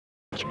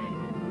The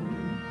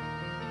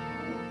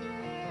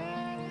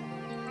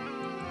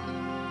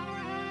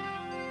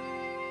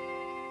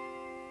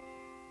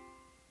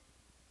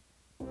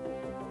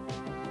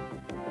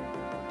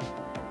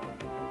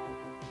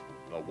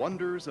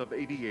wonders of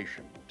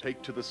aviation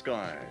take to the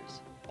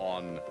skies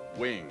on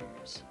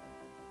Wings.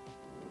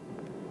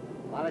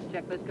 Pilot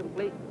checklist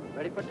complete.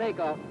 Ready for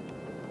takeoff.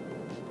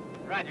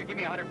 Roger, give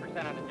me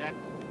 100% on the jet.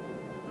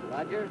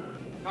 Roger.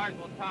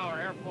 Carswell Tower,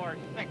 Air Force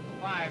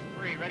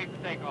 653, ready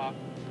for takeoff.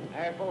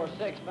 Air Force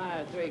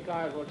 653,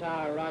 Carswell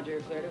Tower,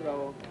 roger, clear to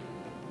roll.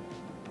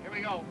 Here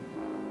we go.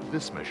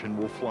 This mission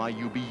will fly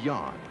you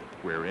beyond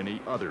where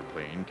any other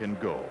plane can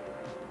go.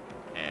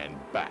 And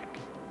back.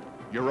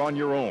 You're on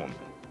your own.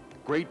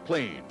 Great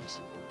Plains,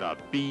 the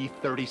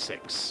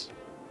B-36.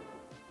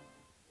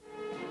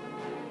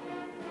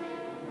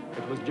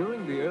 It was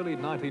during the early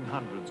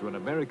 1900s, when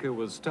America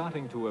was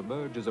starting to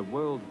emerge as a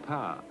world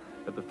power,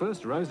 that the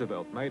first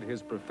Roosevelt made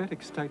his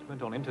prophetic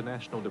statement on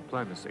international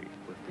diplomacy,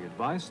 with the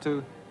advice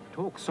to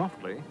talk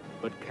softly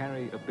but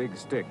carry a big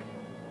stick.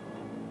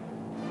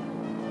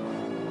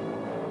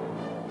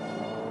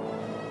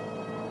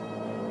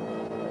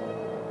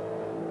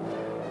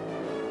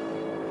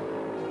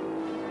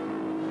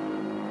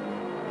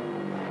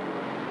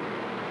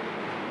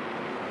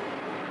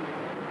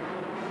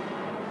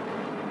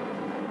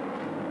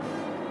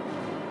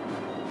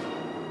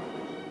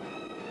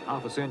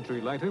 Half a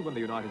century later, when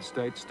the United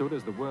States stood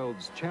as the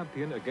world's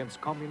champion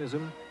against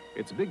communism,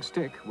 its big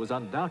stick was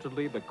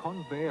undoubtedly the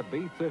Convair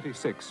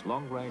B-36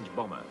 long-range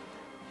bomber.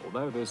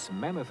 Although this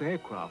mammoth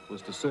aircraft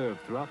was to serve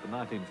throughout the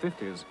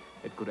 1950s,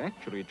 it could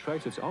actually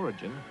trace its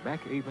origin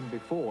back even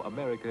before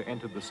America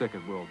entered the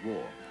Second World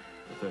War.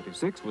 The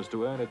 36 was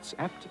to earn its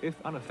apt, if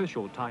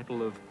unofficial,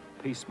 title of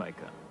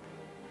peacemaker.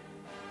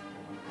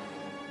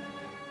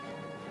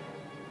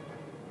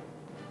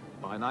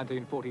 By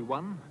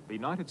 1941, the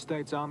United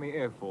States Army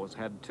Air Force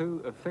had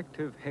two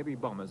effective heavy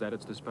bombers at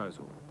its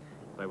disposal.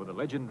 They were the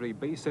legendary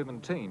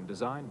B-17,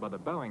 designed by the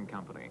Boeing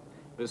Company.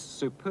 This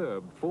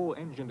superb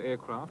four-engined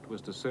aircraft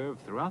was to serve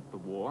throughout the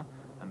war,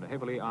 and the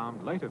heavily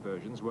armed later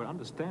versions were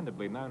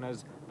understandably known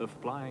as the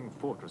Flying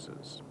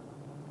Fortresses.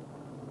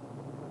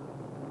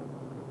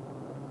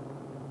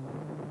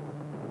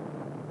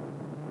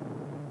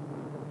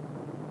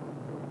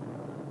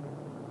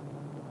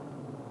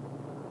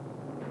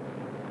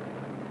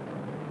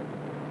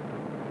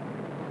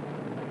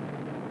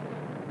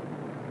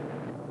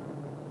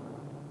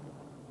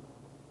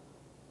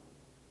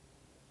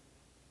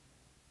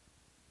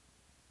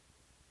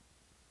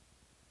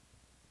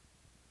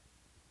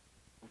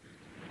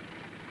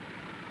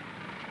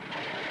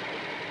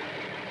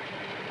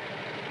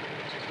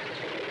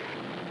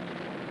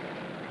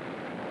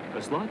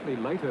 A slightly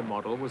later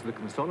model was the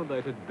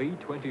consolidated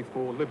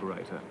B-24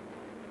 Liberator.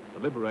 The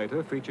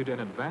Liberator featured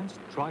an advanced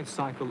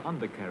tricycle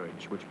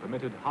undercarriage which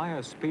permitted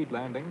higher speed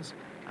landings,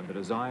 and the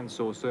design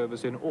saw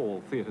service in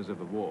all theaters of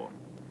the war.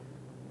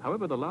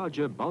 However, the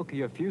larger,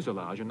 bulkier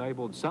fuselage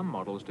enabled some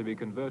models to be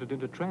converted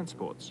into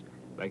transports,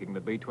 making the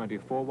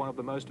B-24 one of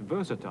the most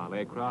versatile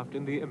aircraft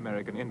in the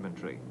American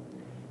inventory.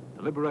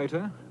 The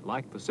Liberator,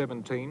 like the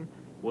 17,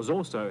 was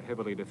also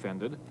heavily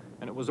defended,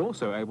 and it was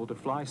also able to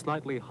fly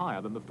slightly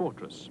higher than the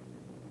Fortress.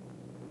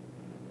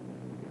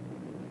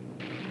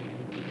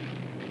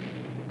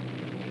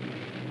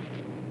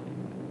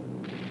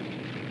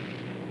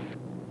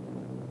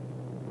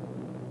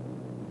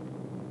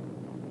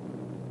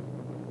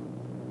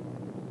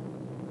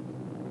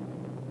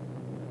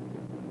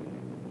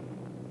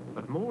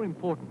 But more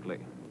importantly,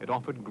 it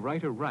offered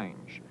greater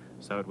range,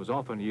 so it was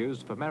often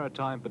used for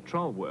maritime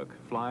patrol work,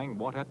 flying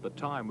what at the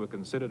time were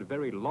considered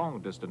very long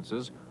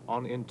distances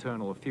on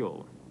internal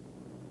fuel.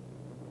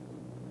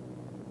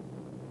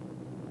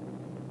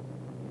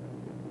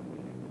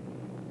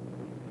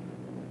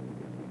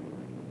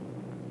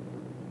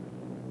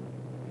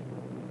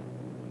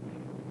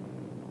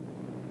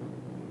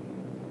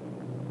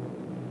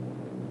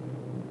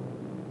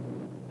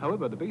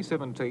 However, the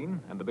B-17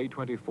 and the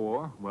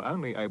B-24 were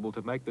only able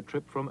to make the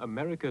trip from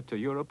America to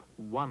Europe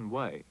one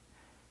way.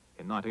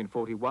 In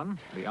 1941,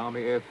 the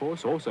Army Air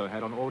Force also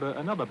had on order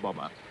another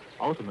bomber,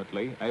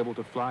 ultimately able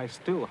to fly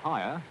still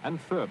higher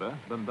and further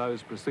than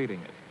those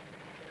preceding it.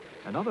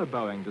 Another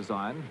Boeing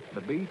design,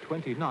 the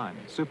B-29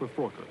 Super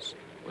Fortress,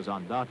 was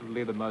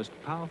undoubtedly the most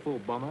powerful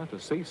bomber to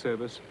see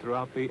service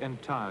throughout the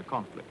entire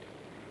conflict.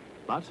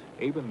 But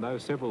even though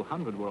several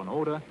hundred were on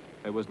order,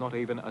 there was not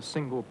even a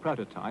single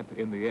prototype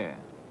in the air.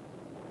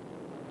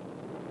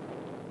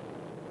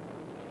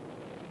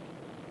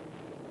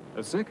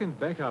 A second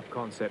backup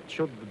concept,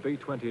 should the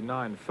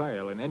B-29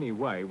 fail in any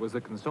way, was the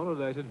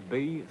consolidated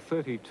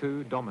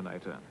B-32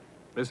 Dominator.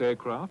 This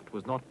aircraft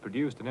was not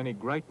produced in any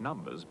great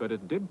numbers, but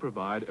it did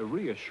provide a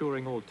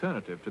reassuring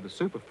alternative to the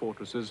Super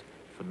Fortress's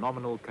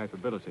phenomenal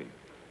capability.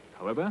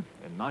 However,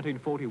 in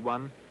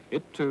 1941,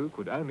 it too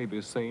could only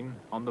be seen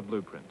on the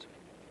blueprint.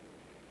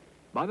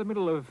 By the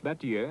middle of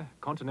that year,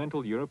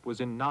 continental Europe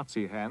was in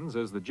Nazi hands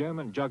as the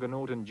German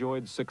juggernaut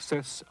enjoyed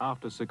success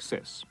after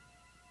success.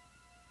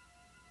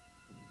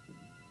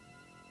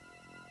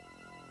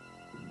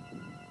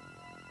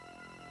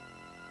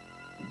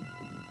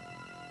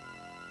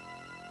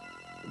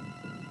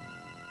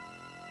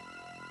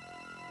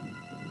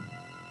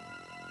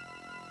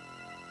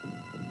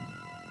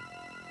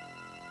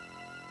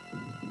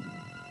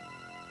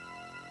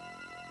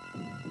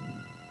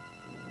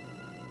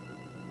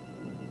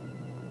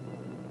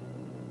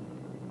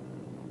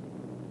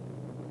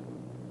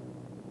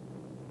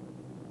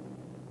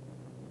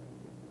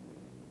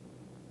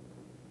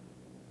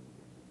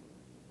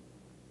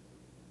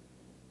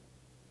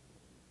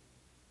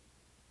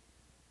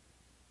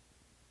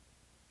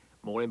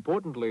 More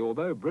importantly,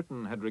 although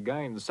Britain had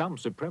regained some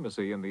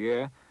supremacy in the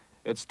air,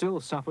 it still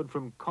suffered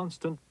from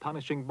constant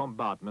punishing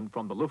bombardment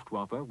from the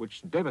Luftwaffe,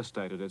 which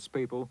devastated its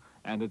people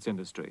and its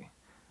industry.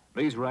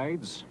 These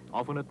raids,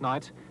 often at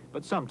night,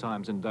 but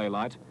sometimes in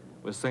daylight,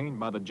 were seen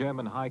by the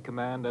German High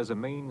Command as a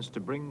means to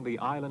bring the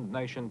island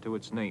nation to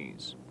its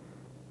knees.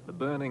 The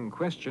burning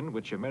question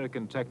which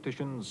American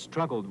tacticians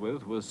struggled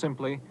with was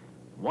simply,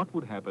 what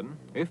would happen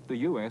if the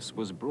US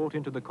was brought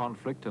into the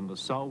conflict and the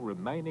sole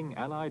remaining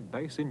Allied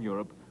base in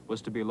Europe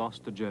was to be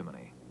lost to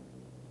Germany?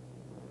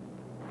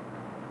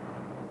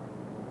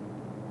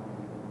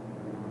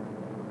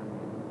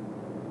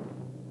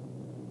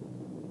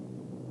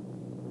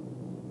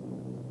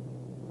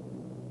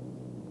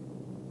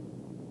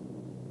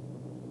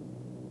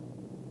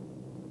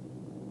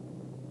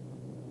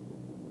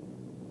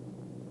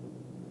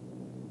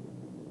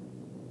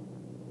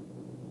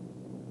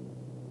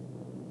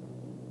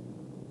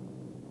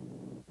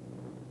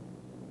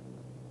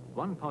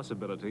 One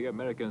possibility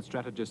American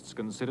strategists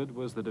considered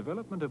was the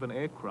development of an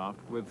aircraft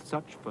with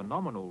such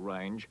phenomenal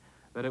range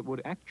that it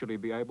would actually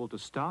be able to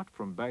start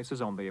from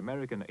bases on the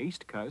American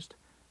East Coast,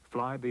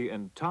 fly the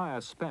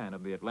entire span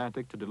of the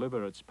Atlantic to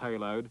deliver its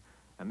payload,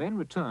 and then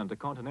return to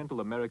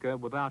continental America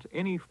without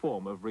any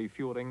form of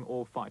refueling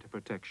or fighter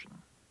protection.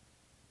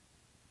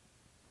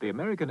 The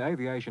American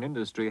aviation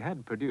industry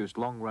had produced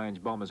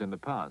long-range bombers in the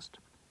past.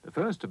 The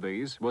first of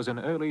these was an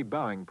early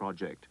Boeing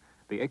project,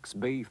 the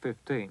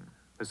XB-15.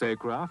 This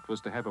aircraft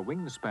was to have a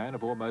wingspan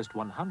of almost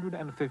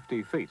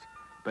 150 feet,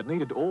 but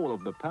needed all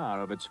of the power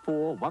of its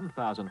four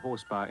 1,000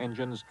 horsepower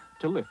engines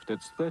to lift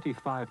its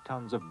 35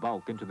 tons of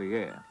bulk into the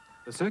air.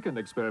 The second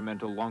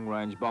experimental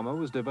long-range bomber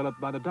was developed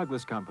by the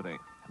Douglas Company,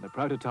 and the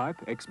prototype,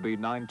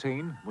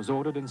 XB-19, was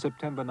ordered in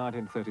September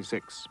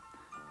 1936.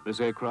 This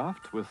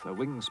aircraft, with a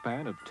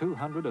wingspan of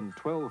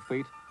 212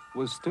 feet,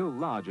 was still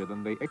larger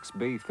than the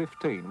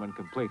XB-15 when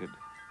completed.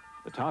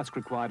 The task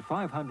required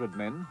 500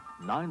 men,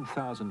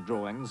 9,000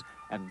 drawings,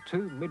 and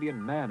 2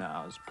 million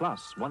man-hours,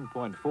 plus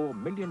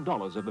 $1.4 million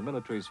of the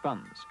military's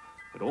funds.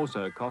 It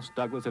also cost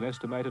Douglas an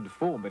estimated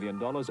 $4 million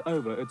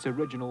over its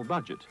original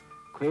budget.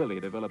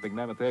 Clearly, developing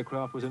mammoth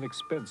aircraft was an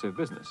expensive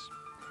business.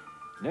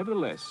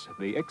 Nevertheless,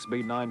 the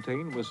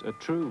XB-19 was a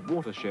true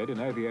watershed in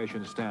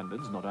aviation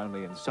standards, not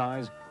only in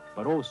size,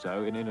 but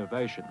also in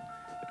innovation.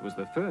 It was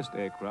the first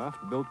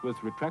aircraft built with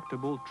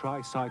retractable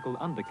tricycle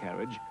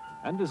undercarriage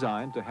and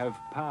designed to have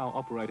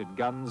power-operated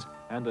guns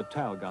and a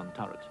tail gun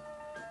turret.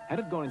 Had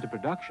it gone into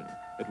production,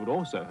 it would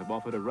also have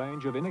offered a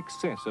range of in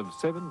excess of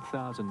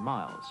 7,000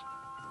 miles.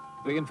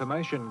 The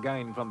information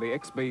gained from the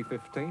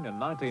XB-15 and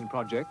 19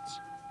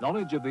 projects,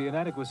 knowledge of the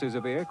inadequacies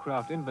of the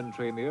aircraft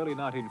inventory in the early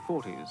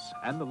 1940s,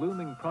 and the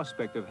looming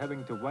prospect of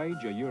having to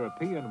wage a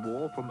European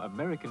war from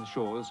American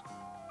shores,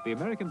 the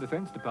American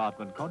Defense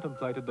Department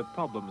contemplated the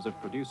problems of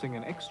producing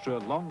an extra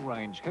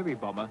long-range heavy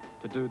bomber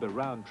to do the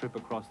round trip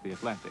across the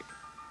Atlantic.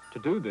 To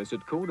do this,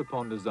 it called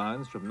upon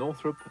designs from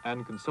Northrop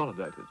and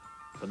Consolidated.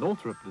 The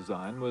Northrop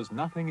design was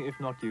nothing if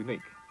not unique.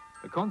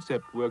 The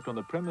concept worked on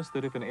the premise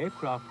that if an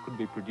aircraft could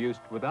be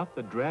produced without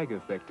the drag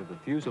effect of the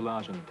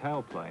fuselage and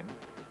tailplane,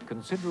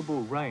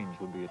 considerable range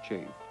would be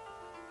achieved.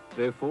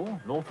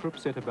 Therefore, Northrop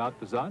set about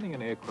designing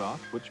an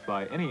aircraft which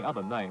by any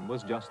other name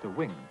was just a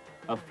wing,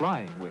 a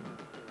flying wing.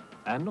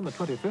 And on the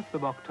 25th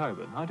of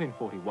October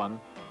 1941,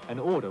 an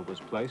order was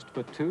placed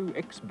for 2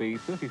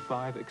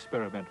 XB-35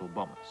 experimental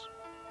bombers.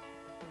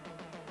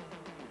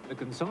 The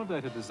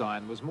Consolidated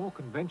design was more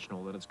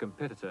conventional than its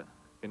competitor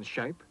in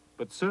shape,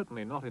 but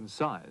certainly not in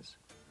size.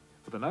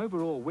 With an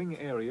overall wing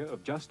area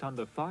of just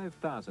under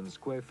 5,000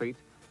 square feet,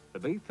 the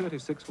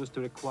B-36 was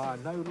to require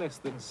no less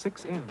than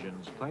 6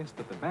 engines placed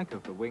at the back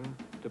of the wing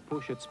to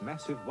push its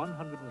massive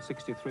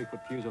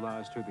 163-foot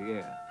fuselage through the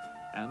air.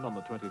 And on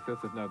the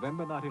 25th of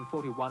November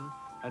 1941,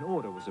 an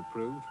order was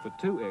approved for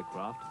 2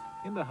 aircraft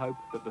in the hope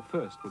that the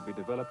first would be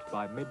developed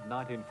by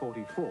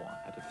mid-1944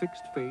 at a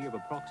fixed fee of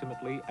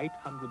approximately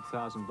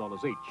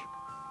 $800,000 each.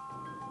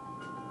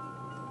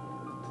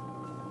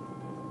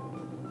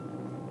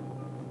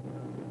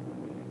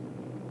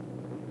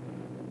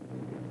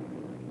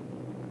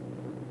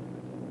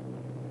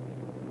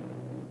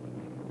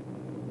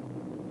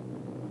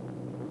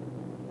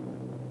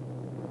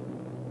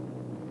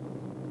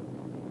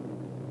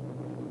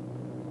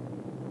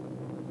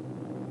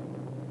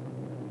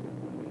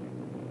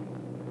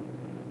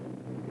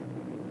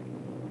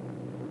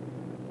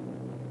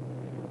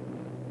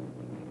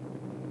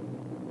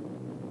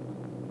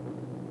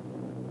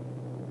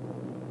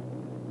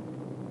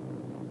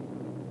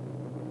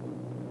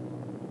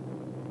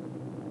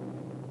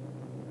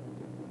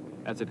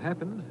 As it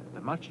happened, the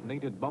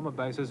much-needed bomber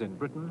bases in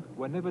Britain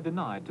were never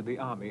denied to the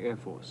Army Air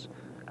Force,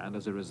 and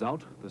as a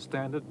result, the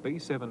standard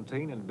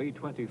B-17 and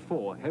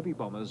B-24 heavy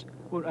bombers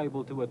were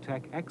able to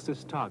attack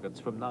Axis targets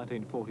from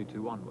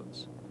 1942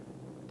 onwards.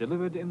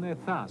 Delivered in their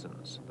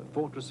thousands, the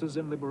Fortresses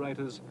and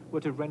Liberators were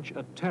to wrench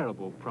a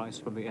terrible price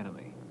from the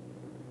enemy.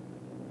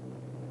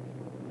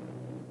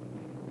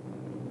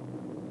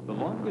 The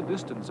longer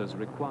distances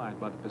required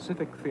by the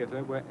Pacific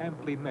Theater were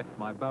amply met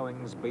by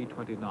Boeing's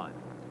B-29.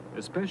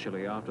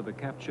 especially after the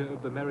capture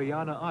of the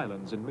Mariana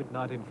Islands in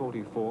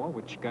mid-1944,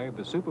 which gave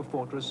the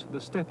superfortress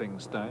the stepping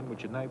stone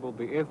which enabled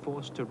the Air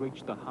Force to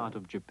reach the heart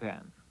of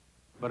Japan.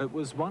 But it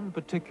was one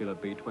particular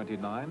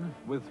B-29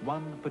 with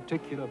one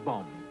particular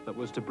bomb that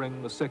was to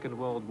bring the Second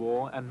World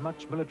War and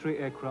much military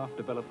aircraft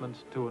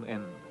development to an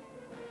end.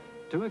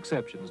 Two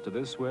exceptions to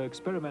this were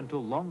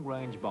experimental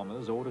long-range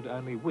bombers ordered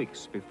only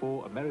weeks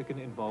before American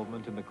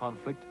involvement in the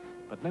conflict,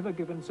 but never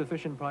given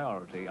sufficient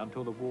priority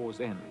until the war's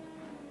end,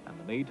 and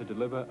the need to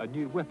deliver a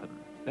new weapon,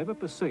 never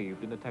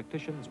perceived in the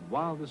tactician's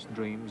wildest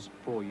dreams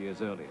 4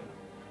 years earlier.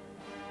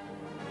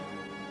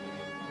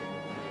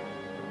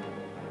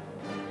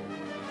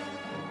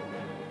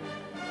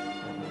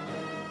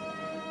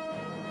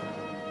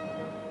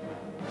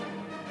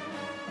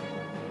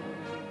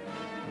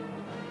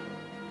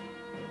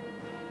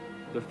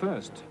 The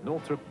first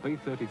Northrop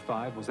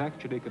B-35 was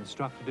actually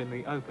constructed in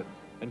the open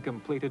and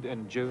completed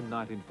in June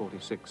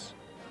 1946.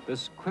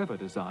 This clever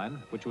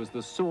design, which was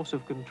the source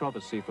of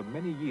controversy for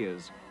many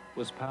years,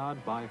 was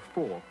powered by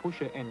 4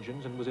 pusher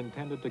engines and was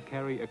intended to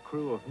carry a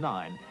crew of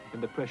 9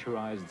 in the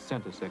pressurized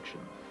center section,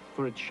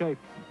 for its shape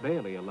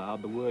barely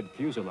allowed the word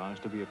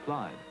fuselage to be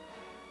applied.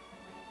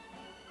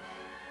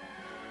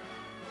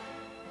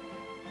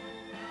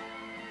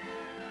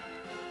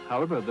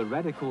 However, the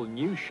radical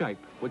new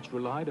shape, which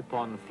relied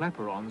upon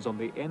flaperons on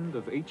the end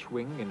of each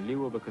wing in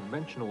lieu of a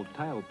conventional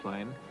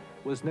tailplane,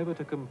 was never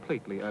to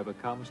completely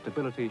overcome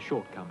stability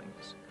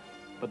shortcomings.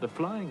 But the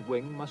flying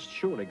wing must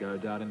surely go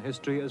down in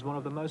history as one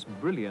of the most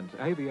brilliant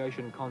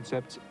aviation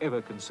concepts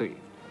ever conceived.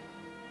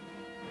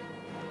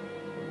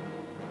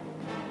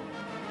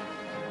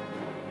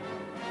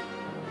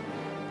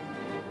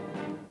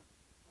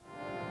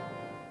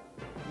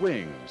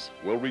 Wings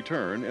will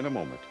return in a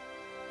moment.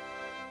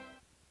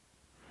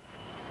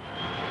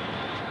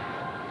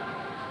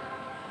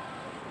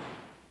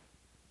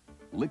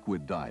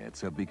 Liquid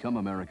diets have become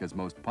America's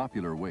most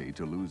popular way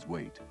to lose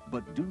weight.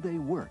 But do they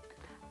work?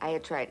 I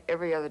had tried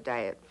every other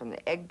diet, from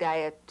the egg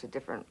diet to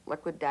different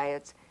liquid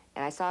diets,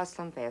 and I saw a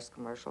SlimFast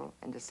commercial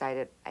and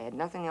decided I had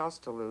nothing else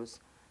to lose,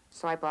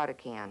 so I bought a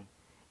can.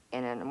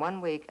 And in 1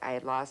 week, I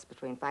had lost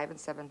between 5 and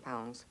 7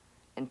 pounds.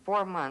 In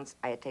 4 months,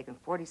 I had taken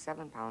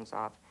 47 pounds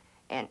off,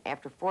 and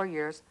after 4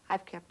 years,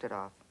 I've kept it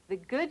off. The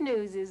good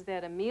news is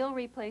that a meal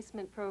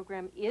replacement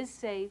program is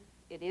safe,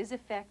 it is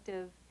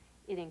effective,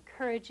 it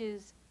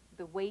encourages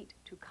the weight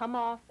to come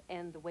off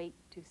and the weight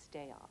to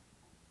stay off.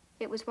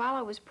 It was while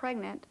I was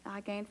pregnant,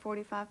 I gained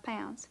 45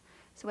 pounds.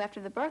 So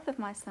after the birth of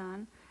my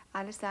son,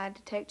 I decided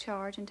to take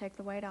charge and take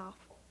the weight off.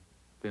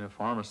 Being a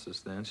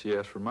pharmacist then, she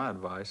asked for my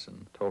advice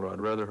and told her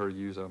I'd rather her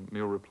use a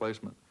meal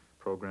replacement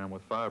program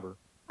with fiber.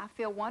 I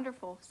feel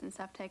wonderful since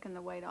I've taken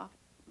the weight off.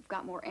 I've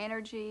got more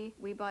energy.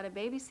 We bought a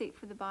baby seat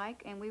for the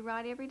bike and we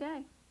ride every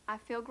day. I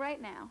feel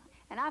great now,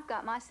 and I've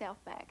got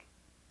myself back.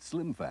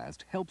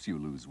 SlimFast helps you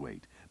lose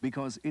weight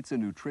because it's a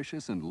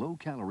nutritious and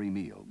low-calorie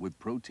meal with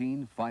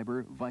protein,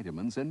 fiber,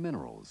 vitamins, and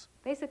minerals.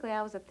 Basically,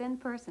 I was a thin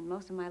person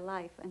most of my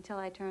life until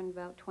I turned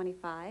about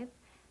 25.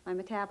 My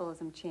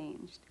metabolism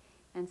changed,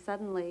 and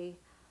suddenly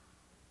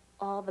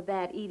all the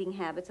bad eating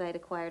habits I had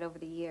acquired over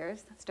the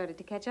years started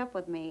to catch up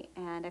with me,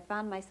 and I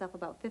found myself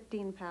about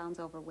 15 pounds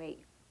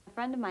overweight. A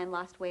friend of mine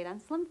lost weight on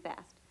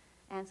SlimFast,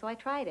 and so I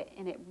tried it,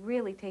 and it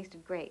really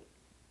tasted great.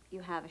 You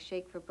have a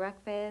shake for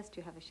breakfast,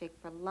 you have a shake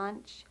for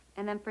lunch,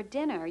 and then for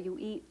dinner, you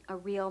eat a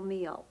real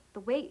meal. The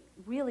weight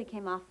really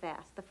came off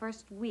fast. The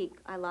first week,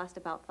 I lost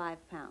about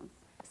 5 pounds.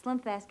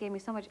 SlimFast gave me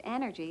so much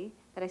energy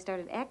that I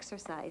started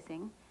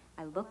exercising.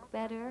 I look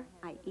better,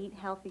 I eat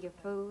healthier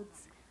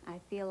foods, I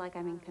feel like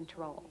I'm in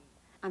control.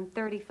 I'm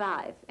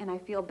 35, and I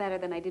feel better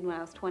than I did when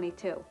I was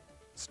 22.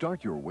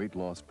 Start your weight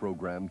loss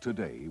program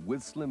today with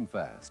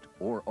SlimFast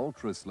or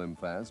Ultra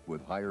SlimFast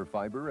with higher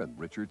fiber and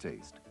richer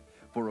taste.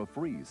 For a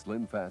free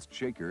SlimFast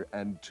shaker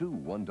and 2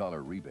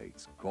 $1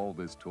 rebates, call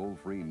this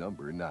toll-free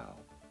number now.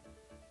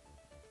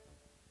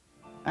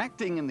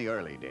 Acting in the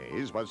early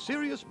days was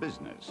serious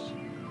business.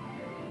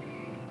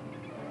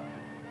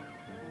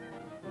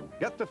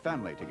 Get the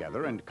family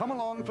together and come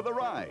along for the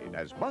ride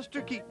as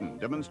Buster Keaton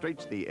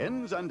demonstrates the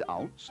ins and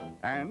outs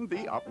and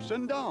the ups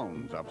and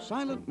downs of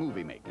silent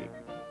movie making.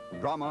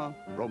 Drama,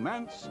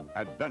 romance,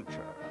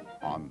 adventure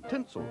on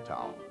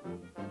Tinseltown.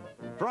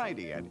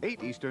 Friday at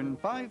 8 Eastern,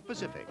 5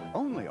 Pacific,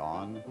 only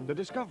on the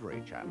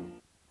Discovery Channel.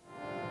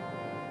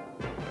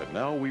 And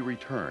now we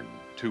return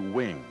to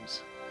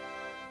Wings.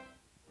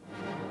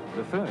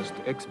 The first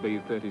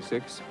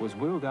XB-36 was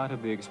wheeled out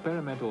of the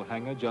experimental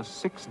hangar just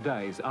 6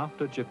 days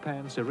after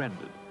Japan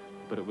surrendered,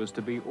 but it was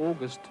to be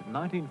August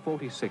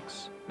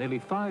 1946, nearly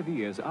 5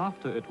 years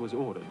after it was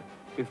ordered,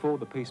 before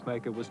the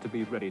Peacemaker was to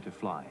be ready to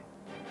fly.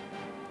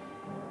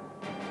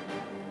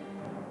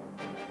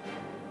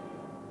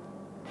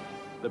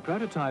 The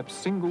prototype's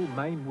single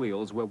main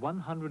wheels were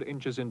 100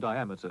 inches in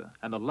diameter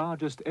and the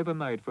largest ever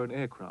made for an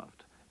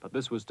aircraft, but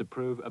this was to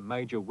prove a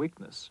major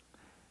weakness.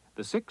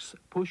 The 6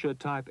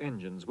 pusher-type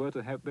engines were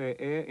to have their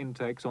air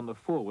intakes on the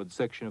forward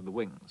section of the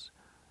wings.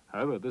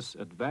 However, this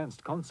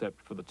advanced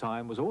concept for the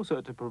time was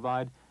also to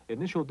provide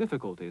initial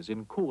difficulties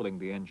in cooling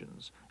the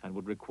engines and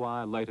would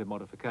require later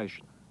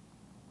modification.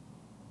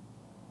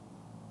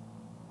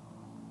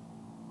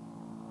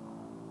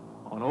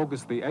 On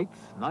August the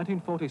 8th,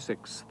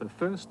 1946, the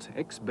first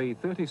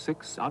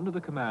XB-36 under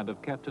the command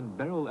of Captain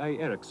Beryl A.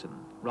 Erickson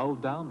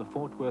rolled down the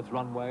Fort Worth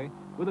runway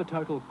with a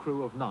total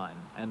crew of 9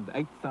 and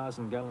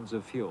 8,000 gallons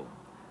of fuel.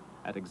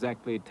 At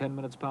exactly 10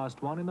 minutes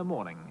past 1 in the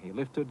morning, he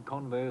lifted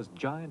Convair's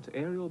giant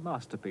aerial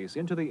masterpiece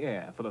into the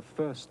air for the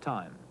first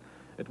time.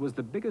 It was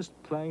the biggest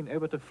plane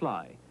ever to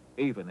fly,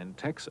 even in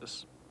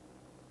Texas.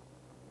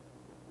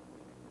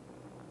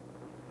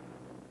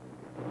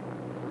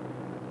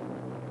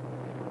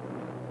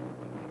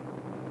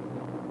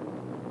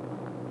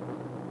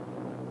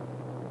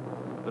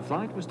 The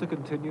flight was to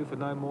continue for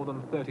no more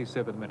than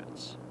 37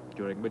 minutes,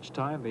 during which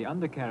time the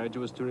undercarriage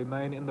was to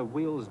remain in the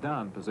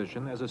wheels-down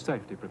position as a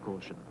safety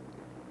precaution.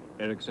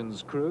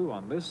 Erickson's crew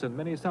on this and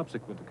many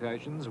subsequent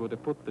occasions were to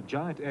put the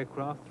giant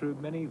aircraft through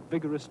many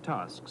vigorous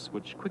tasks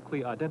which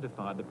quickly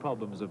identified the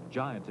problems of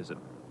giantism.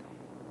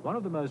 One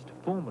of the most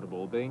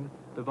formidable being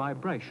the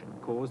vibration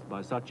caused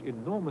by such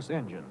enormous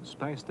engines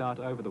spaced out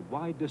over the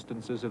wide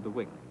distances of the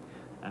wing.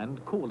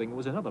 And cooling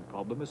was another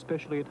problem,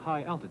 especially at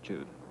high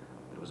altitude.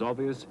 It was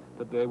obvious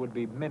that there would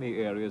be many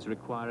areas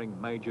requiring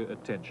major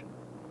attention.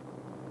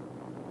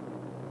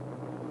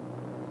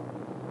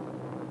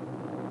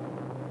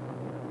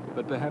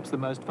 But perhaps the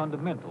most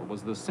fundamental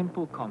was the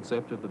simple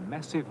concept of the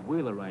massive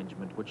wheel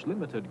arrangement which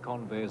limited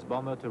Convair's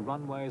bomber to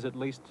runways at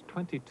least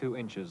 22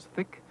 inches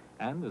thick,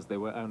 and as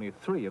there were only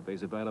 3 of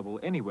these available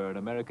anywhere in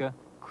America,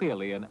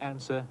 clearly an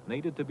answer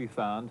needed to be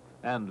found,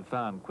 and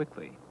found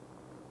quickly.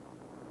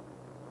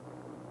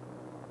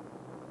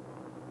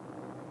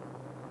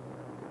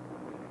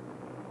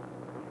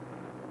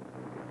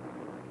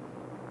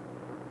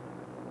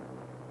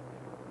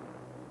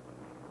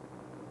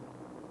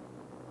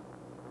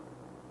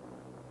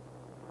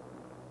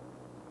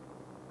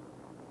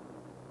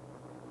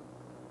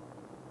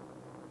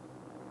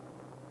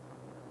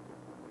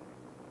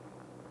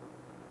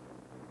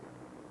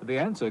 The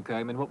answer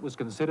came in what was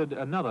considered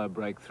another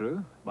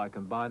breakthrough by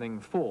combining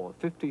 4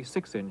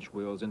 56-inch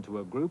wheels into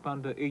a group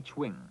under each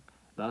wing,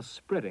 thus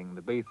spreading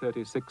the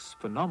B-36's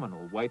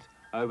phenomenal weight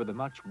over the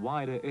much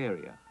wider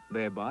area,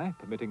 thereby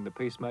permitting the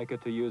Peacemaker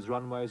to use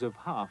runways of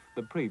half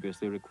the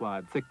previously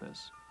required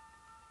thickness.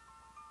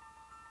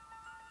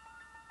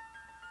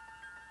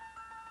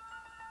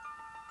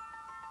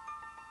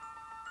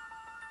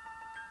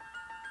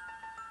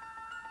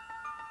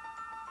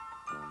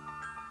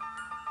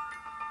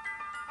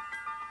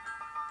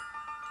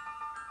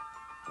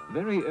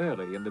 Very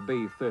early in the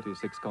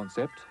B-36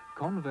 concept,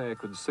 Convair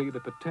could see the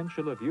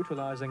potential of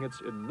utilizing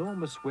its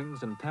enormous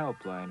wings and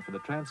tailplane for the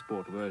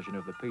transport version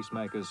of the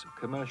Peacemaker's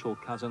commercial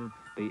cousin,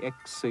 the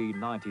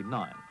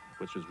XC-99,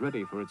 which was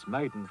ready for its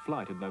maiden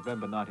flight in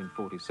November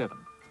 1947.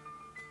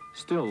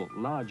 Still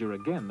larger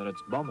again than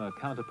its bomber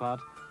counterpart,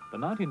 the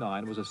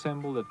 99 was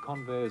assembled at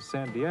Convair's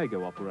San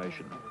Diego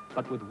operation,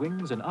 but with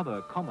wings and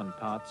other common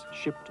parts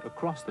shipped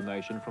across the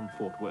nation from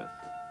Fort Worth.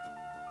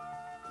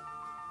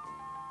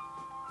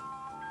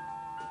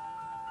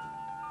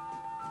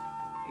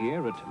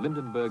 Here at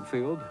Lindenberg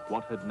Field,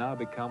 what had now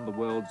become the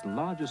world's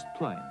largest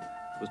plane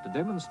was to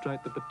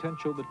demonstrate the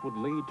potential that would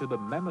lead to the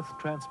mammoth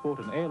transport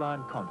and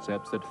airline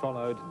concepts that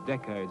followed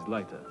decades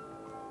later.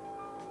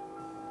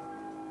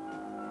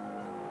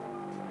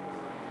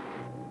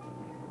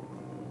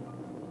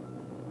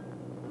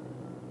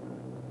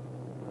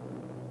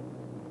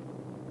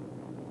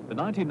 The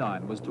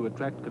 99 was to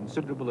attract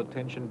considerable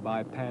attention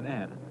by Pan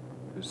Am,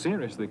 who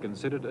seriously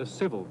considered a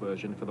civil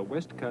version for the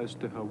West Coast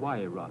to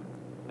Hawaii run,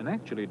 and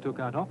actually took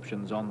out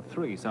options on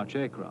 3 such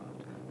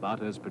aircraft.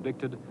 But as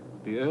predicted,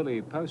 the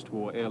early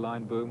post-war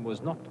airline boom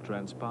was not to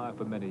transpire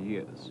for many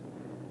years.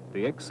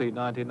 The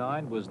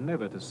XC-99 was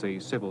never to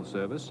see civil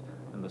service,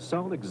 and the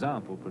sole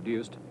example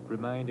produced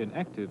remained in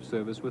active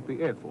service with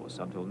the Air Force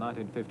until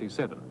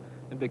 1957,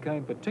 and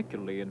became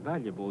particularly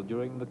invaluable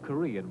during the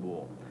Korean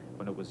War,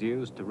 when it was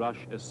used to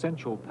rush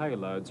essential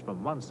payloads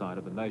from one side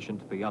of the nation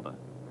to the other.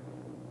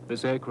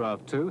 This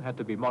aircraft, too, had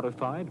to be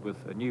modified with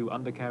a new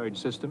undercarriage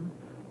system,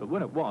 but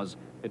when it was,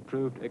 it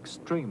proved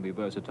extremely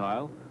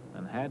versatile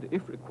and had,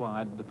 if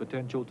required, the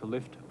potential to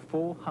lift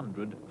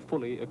 400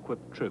 fully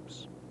equipped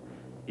troops.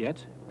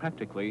 Yet,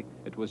 practically,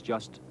 it was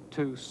just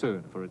too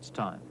soon for its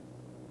time.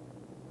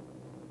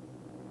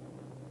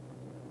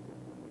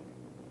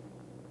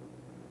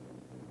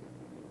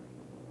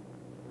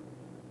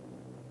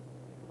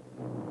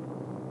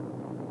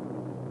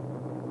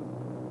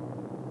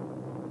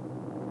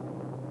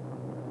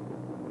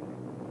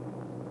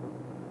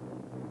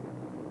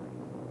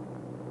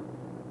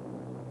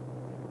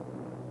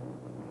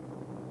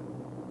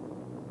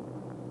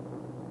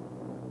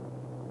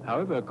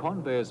 However,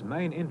 Convair's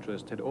main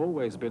interest had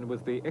always been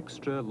with the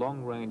extra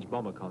long-range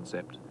bomber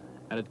concept,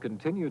 and it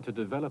continued to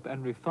develop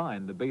and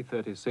refine the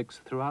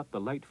B-36 throughout the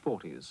late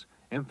 40s,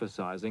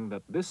 emphasizing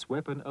that this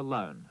weapon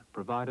alone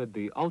provided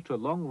the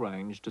ultra-long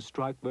range to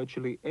strike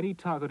virtually any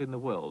target in the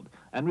world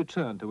and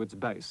return to its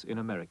base in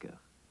America.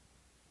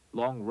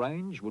 Long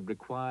range would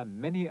require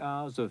many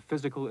hours of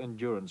physical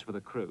endurance for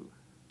the crew,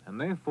 and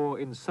therefore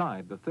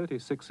inside the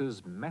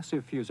 36's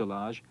massive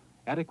fuselage,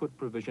 adequate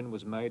provision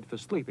was made for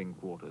sleeping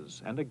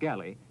quarters and a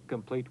galley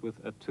complete with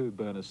a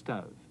 2-burner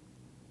stove.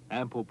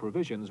 Ample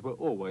provisions were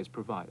always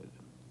provided.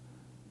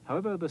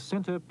 However, the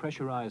center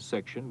pressurized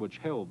section which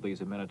held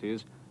these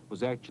amenities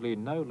was actually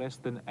no less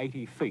than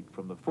 80 feet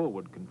from the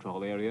forward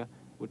control area,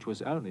 which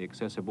was only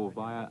accessible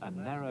via a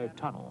narrow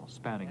tunnel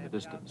spanning the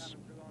distance.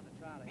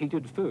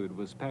 Heated food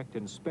was packed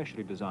in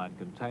specially designed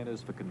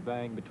containers for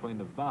conveying between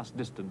the vast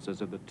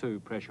distances of the 2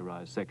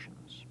 pressurized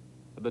sections.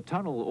 The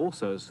tunnel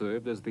also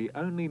served as the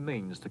only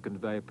means to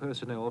convey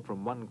personnel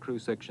from one crew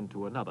section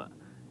to another,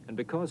 and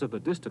because of the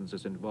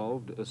distances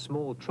involved, a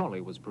small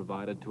trolley was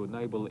provided to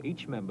enable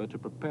each member to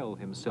propel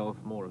himself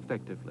more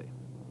effectively.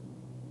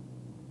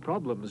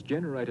 Problems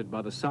generated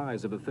by the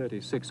size of the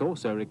 36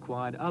 also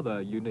required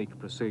other unique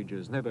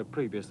procedures never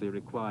previously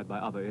required by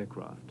other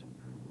aircraft.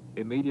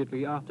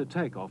 Immediately after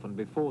takeoff and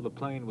before the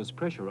plane was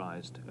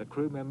pressurized, a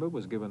crew member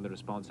was given the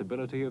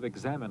responsibility of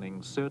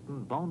examining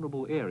certain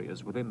vulnerable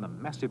areas within the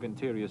massive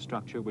interior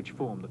structure which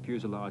formed the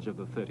fuselage of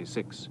the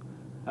 36.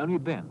 Only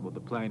then would the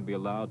plane be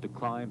allowed to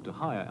climb to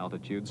higher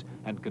altitudes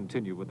and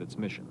continue with its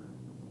mission.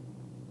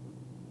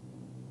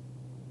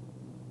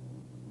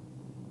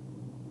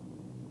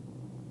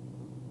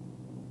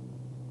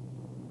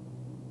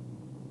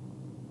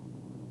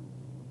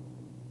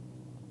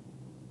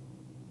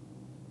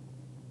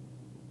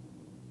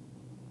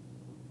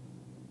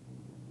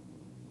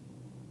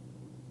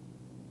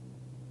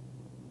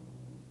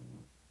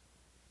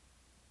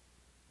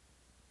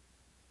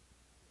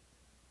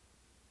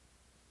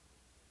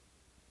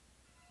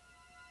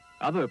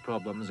 Other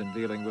problems in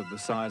dealing with the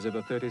size of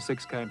the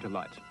 36 came to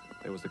light.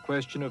 There was the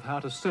question of how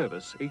to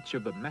service each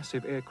of the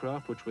massive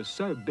aircraft, which was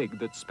so big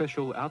that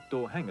special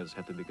outdoor hangars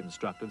had to be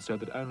constructed so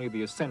that only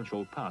the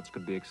essential parts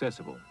could be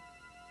accessible.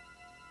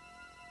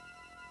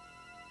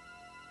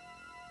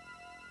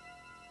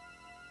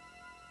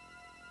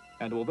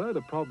 And although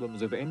the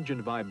problems of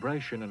engine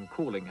vibration and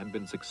cooling had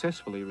been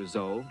successfully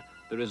resolved,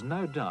 there is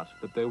no doubt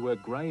that there were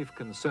grave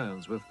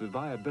concerns with the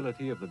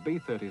viability of the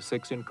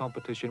B-36 in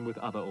competition with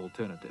other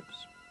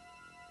alternatives.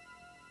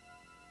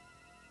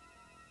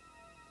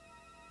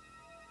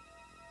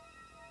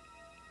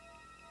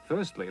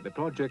 Firstly, the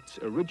project's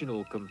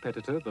original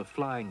competitor, the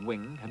Flying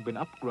Wing, had been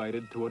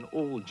upgraded to an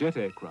all-jet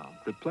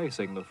aircraft,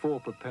 replacing the 4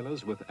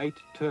 propellers with 8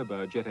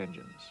 turbojet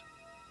engines.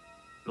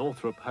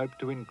 Northrop hoped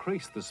to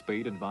increase the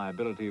speed and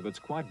viability of its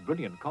quite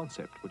brilliant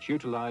concept, which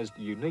utilized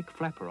unique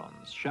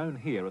flaperons, shown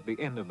here at the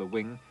end of the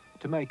wing,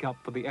 to make up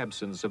for the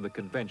absence of the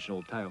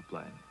conventional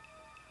tailplane.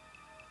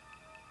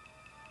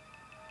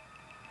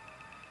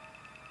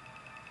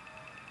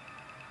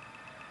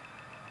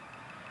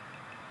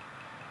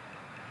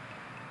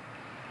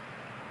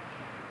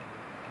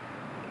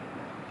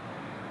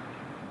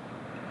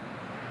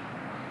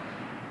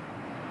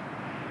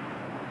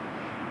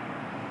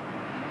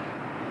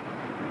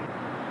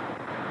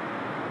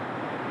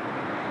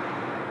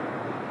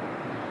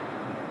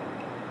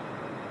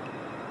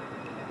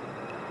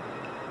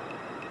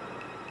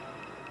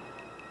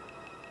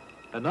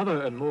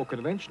 Another and more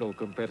conventional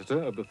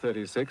competitor of the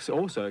 36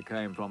 also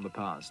came from the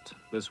past.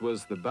 This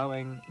was the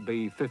Boeing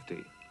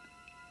B-50.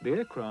 The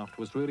aircraft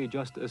was really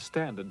just a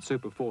standard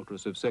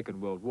Superfortress of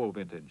Second World War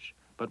vintage,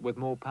 but with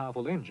more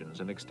powerful engines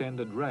and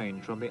extended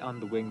range from the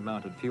underwing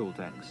mounted fuel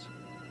tanks.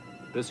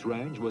 This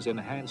range was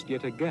enhanced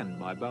yet again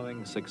by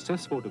Boeing's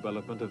successful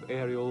development of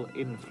aerial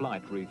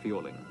in-flight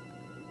refueling.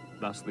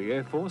 Thus, the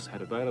Air Force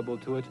had available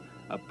to it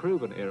a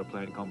proven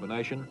airplane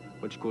combination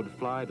which could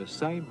fly the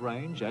same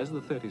range as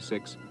the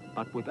 36,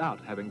 but without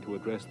having to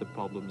address the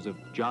problems of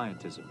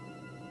giantism.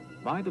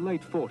 By the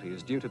late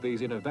 40s, due to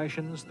these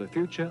innovations, the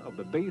future of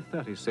the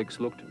B-36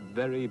 looked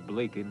very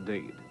bleak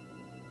indeed.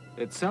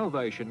 Its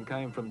salvation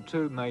came from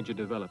 2 major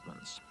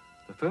developments.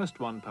 The first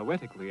one,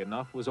 poetically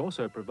enough, was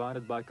also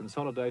provided by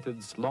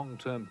Consolidated's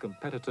long-term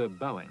competitor,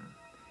 Boeing.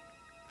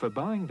 For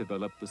Boeing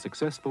developed the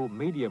successful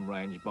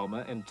medium-range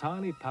bomber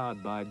entirely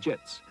powered by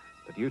jets,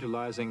 but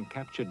utilizing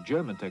captured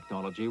German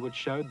technology which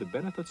showed the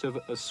benefits of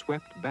a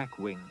swept back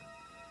wing.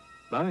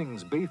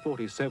 Boeing's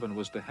B-47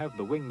 was to have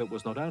the wing that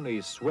was not only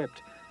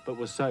swept, but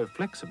was so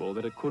flexible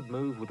that it could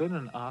move within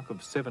an arc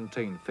of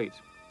 17 feet.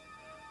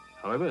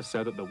 However,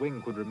 so that the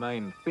wing could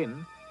remain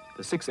thin,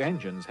 the 6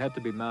 engines had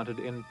to be mounted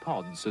in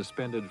pods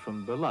suspended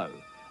from below.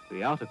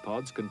 The outer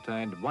pods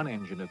contained 1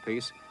 engine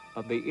apiece,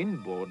 but the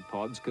inboard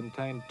pods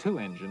contained 2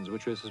 engines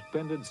which were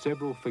suspended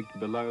several feet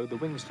below the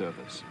wing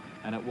surface.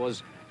 And it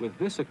was with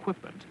this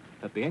equipment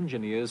that the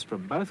engineers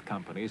from both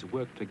companies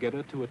worked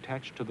together to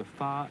attach to the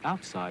far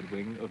outside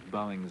wing of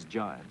Boeing's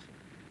Giant.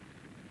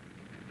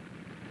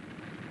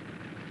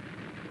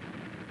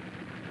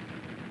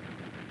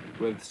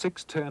 With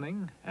 6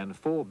 turning and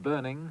 4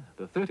 burning,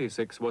 the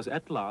 36 was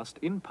at last,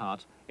 in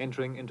part,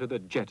 entering into the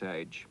jet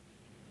age.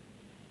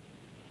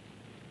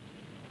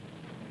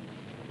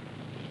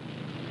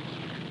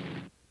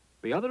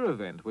 The other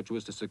event which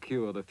was to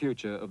secure the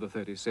future of the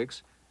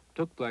 36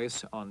 took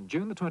place on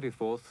June the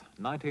 24th,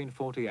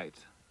 1948,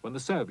 when the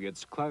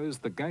Soviets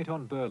closed the gate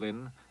on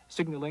Berlin,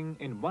 signaling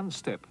in one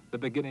step the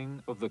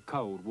beginning of the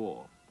Cold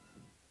War.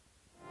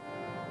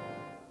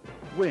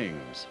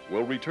 Wings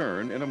will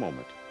return in a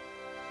moment.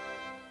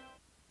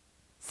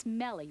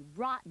 Smelly,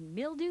 rotten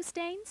mildew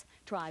stains?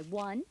 Try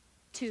 1,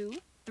 2,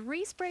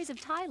 3 sprays of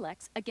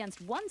Tilex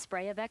against 1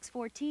 spray of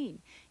X14.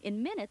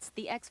 In minutes,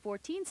 the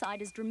X14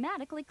 side is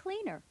dramatically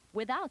cleaner,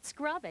 without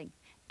scrubbing.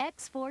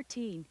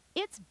 X14,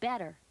 it's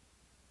better.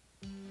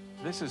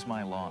 This is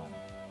my lawn,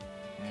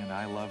 and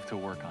I love to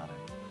work on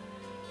it.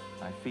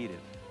 I feed it.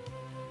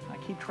 I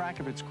keep track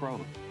of its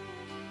growth,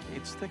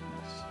 its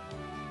thickness.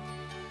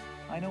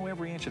 I know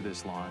every inch of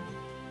this lawn,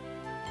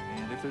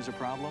 and if there's a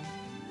problem,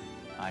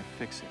 I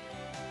fix it.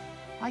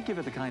 I give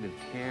it the kind of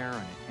care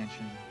and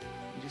attention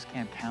you just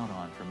can't count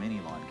on from any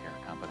lawn care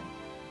company.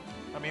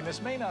 I mean, this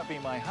may not be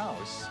my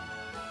house,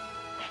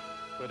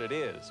 but it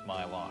is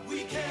my lawn.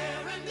 We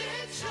care and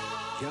it shows.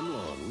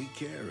 ChemLawn, we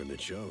care and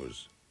it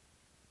shows.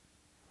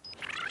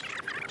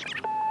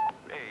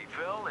 Hey,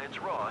 Phil, it's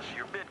Ross.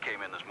 Your bid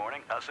came in this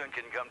morning. How soon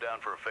can you come down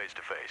for a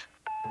face-to-face?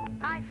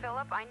 Hi,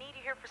 Philip. I need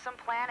you here for some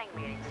planning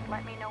meetings.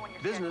 Let me know when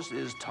you're Business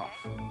is tough.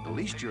 The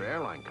least your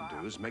airline can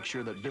do is make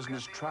sure that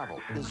business travel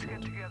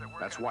isn't.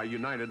 That's why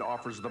United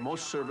offers the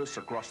most service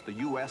across the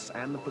U.S.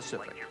 and the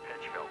Pacific.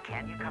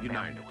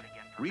 United,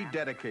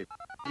 rededicating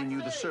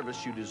you the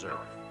service you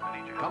deserve.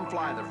 Come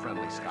fly the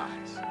friendly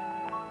skies.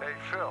 Hey,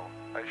 Phil,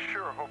 I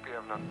sure hope you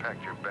haven't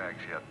unpacked your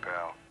bags yet,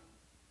 pal.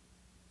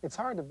 It's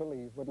hard to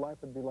believe what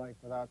life would be like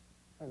without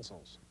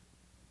pencils,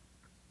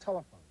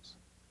 telephones,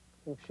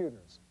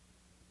 computers,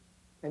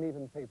 and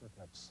even paper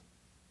clips.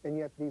 And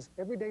yet these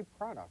everyday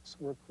products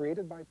were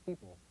created by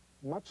people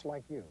much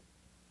like you.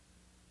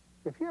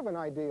 If you have an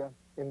idea,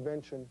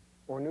 invention,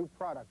 or new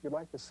product you'd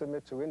like to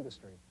submit to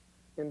industry,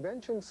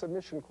 Invention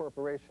Submission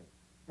Corporation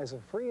has a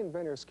free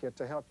inventor's kit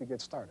to help you get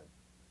started.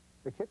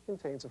 The kit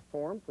contains a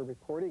form for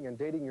recording and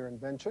dating your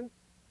invention,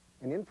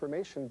 an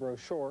information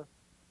brochure,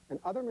 and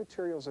other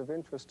materials of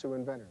interest to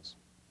inventors.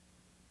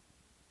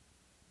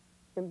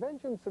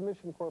 Invention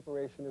Submission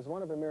Corporation is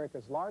one of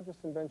America's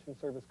largest invention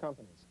service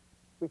companies.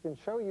 We can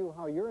show you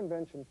how your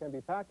invention can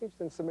be packaged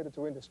and submitted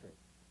to industry.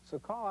 So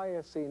call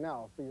ISC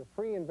now for your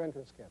free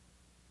inventor's kit.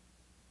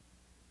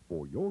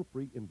 For your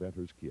free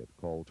inventor's kit,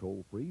 call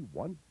toll-free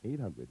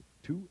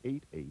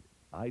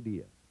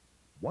 1-800-288-IDEA.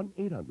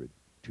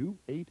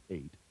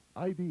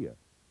 1-800-288-IDEA.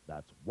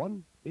 That's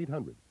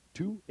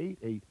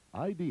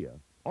 1-800-288-IDEA,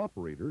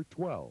 operator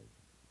 12.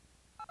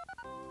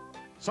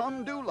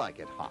 Some do like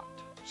it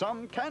hot.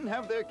 Some can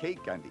have their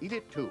cake and eat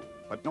it too.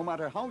 But no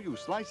matter how you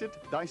slice it,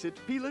 dice it,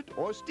 peel it,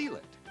 or steal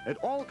it, it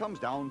all comes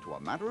down to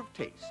a matter of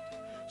taste.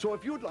 So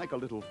if you'd like a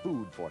little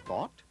food for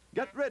thought,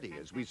 get ready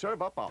as we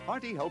serve up a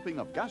hearty helping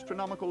of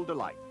gastronomical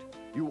delight.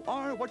 You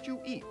are what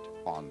you eat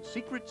on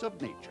Secrets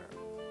of Nature.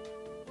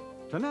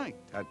 Tonight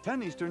at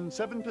 10 Eastern,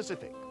 7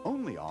 Pacific,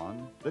 only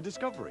on the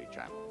Discovery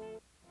Channel.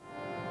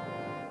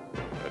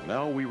 But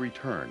now we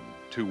return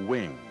to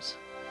Wings.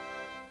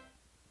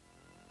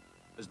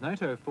 As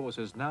NATO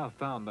forces now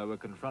found they were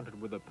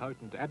confronted with a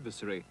potent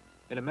adversary,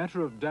 in a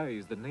matter of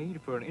days the need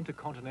for an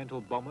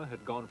intercontinental bomber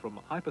had gone from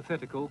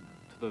hypothetical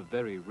to the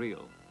very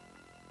real.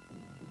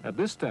 At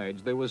this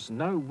stage, there was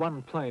no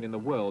one plane in the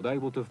world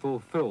able to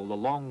fulfill the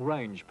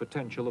long-range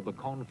potential of the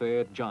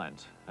Convair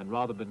giant, and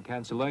rather than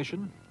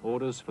cancellation,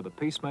 orders for the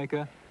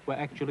Peacemaker were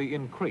actually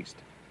increased.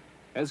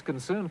 As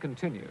concern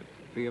continued,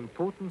 the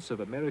importance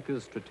of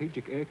America's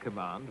Strategic Air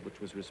Command,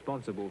 which was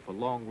responsible for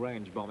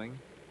long-range bombing,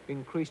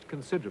 increased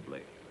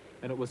considerably,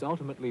 and it was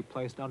ultimately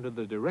placed under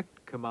the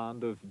direct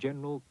command of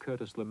General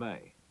Curtis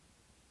LeMay.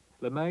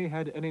 LeMay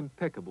had an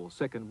impeccable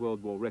Second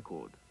World War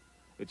record.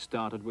 It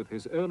started with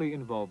his early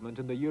involvement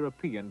in the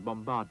European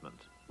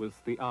bombardment with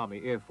the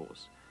Army Air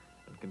Force,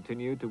 and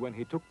continued to when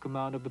he took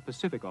command of the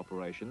Pacific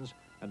operations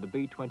and the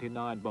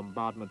B-29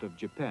 bombardment of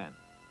Japan.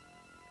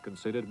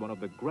 Considered one of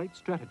the great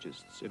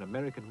strategists in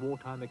American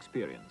wartime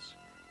experience,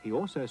 he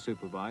also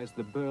supervised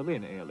the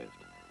Berlin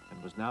airlift,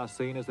 and was now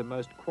seen as the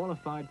most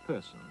qualified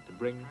person to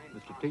bring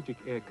the Strategic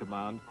Air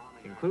Command,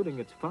 including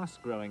its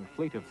fast-growing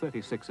fleet of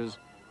 36s,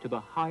 to the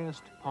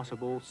highest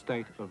possible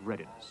state of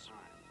readiness.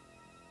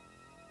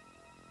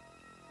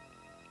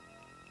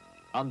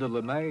 Under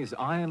LeMay's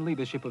iron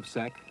leadership of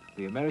SAC,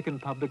 the American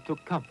public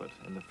took comfort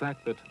in the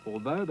fact that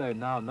although they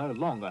now no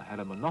longer had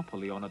a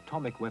monopoly on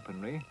atomic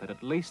weaponry, that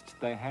at least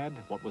they had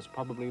what was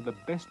probably the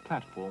best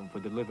platform for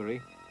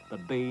delivery, the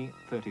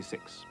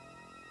B-36.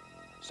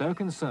 So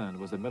concerned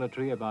was the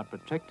military about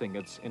protecting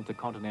its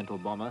intercontinental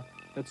bomber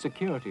that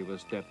security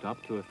was stepped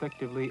up to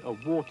effectively a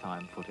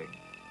wartime footing,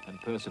 and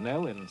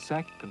personnel in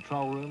SAC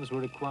control rooms were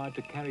required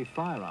to carry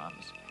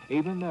firearms,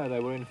 even though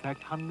they were in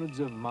fact hundreds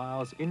of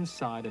miles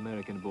inside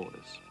American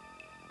borders.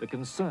 The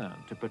concern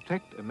to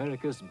protect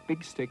America's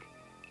big stick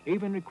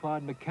even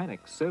required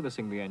mechanics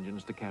servicing the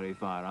engines to carry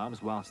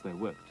firearms whilst they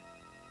worked.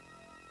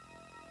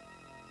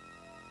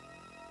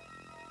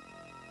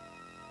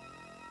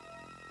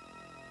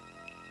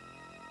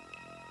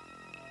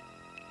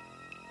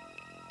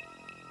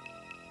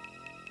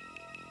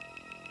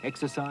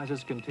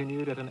 Exercises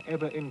continued at an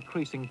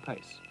ever-increasing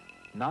pace.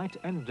 Night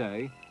and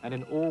day, and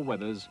in all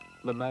weathers,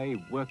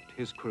 LeMay worked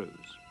his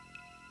crews.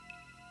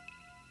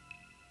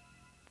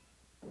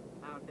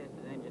 Out, this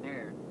is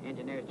engineer.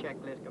 Engineer's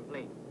checklist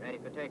complete. Ready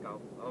for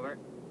takeoff. Over.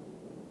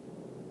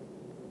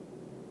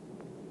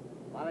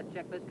 Pilot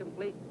checklist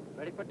complete.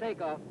 Ready for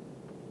takeoff.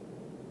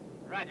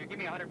 Roger, give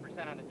me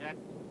 100% on the jet.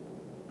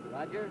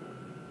 Roger.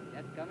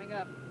 Jet's coming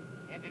up.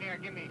 Engineer,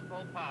 give me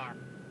full power.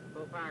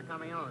 Full power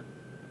coming on.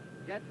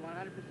 Jet's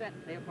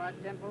 100%. Sail pod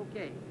tempo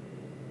okay.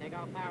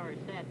 Takeoff power is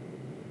set.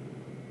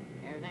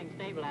 Everything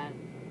stabilized.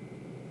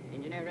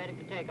 Engineer ready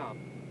for takeoff.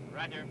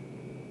 Roger.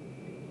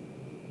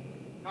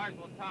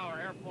 Carswell Tower,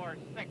 Air Force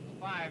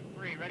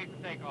 653, ready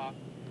for takeoff.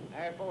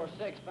 Air Force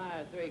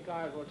 653,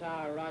 Carswell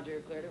Tower,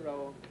 roger, clear to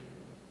roll.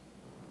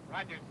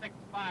 Roger,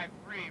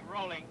 653,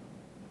 rolling.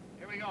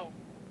 Here we go.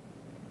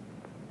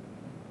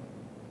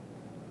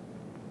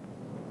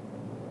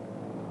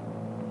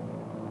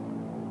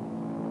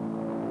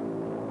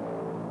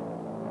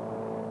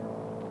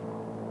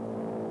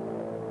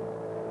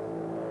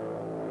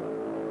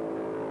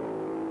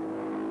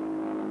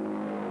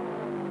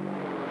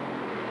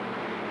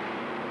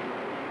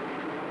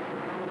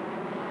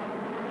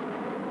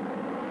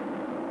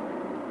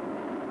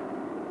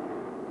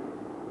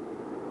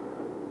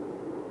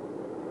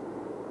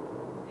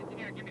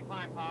 Give me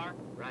climb power.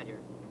 Roger.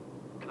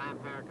 Climb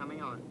power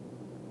coming on.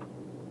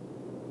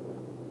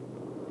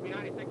 Give me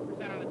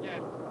 96% on the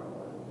jets.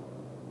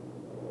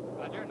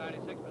 Roger,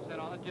 96%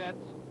 on the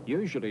jets.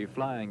 Usually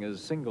flying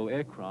as single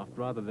aircraft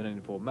rather than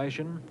in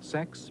formation,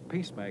 SACs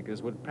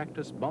peacemakers would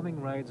practice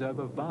bombing raids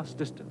over vast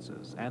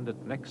distances and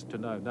at next to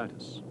no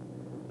notice.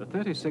 The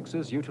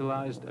 36ers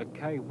utilized a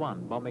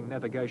K-1 bombing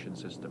navigation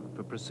system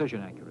for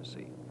precision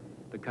accuracy.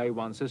 The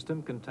K-1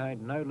 system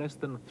contained no less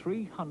than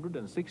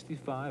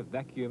 365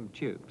 vacuum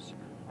tubes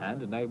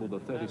and enabled the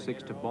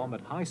 36 to bomb at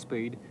high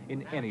speed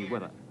in any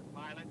weather.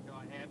 Pilot, go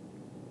ahead.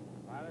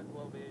 Pilot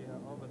will be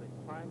over the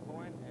climb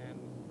point in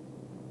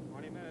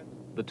 20 minutes.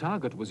 The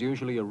target was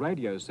usually a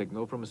radio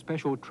signal from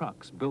special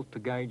trucks built to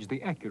gauge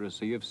the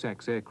accuracy of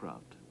SACs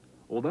aircraft.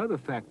 Although the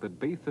fact that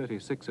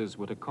B-36s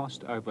were to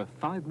cost over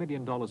 $5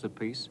 million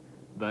apiece,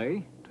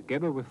 they,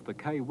 together with the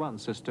K-1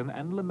 system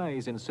and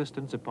LeMay's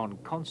insistence upon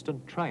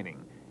constant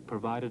training,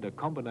 provided a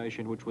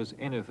combination which was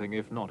anything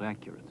if not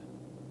accurate.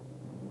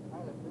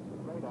 Pilot, this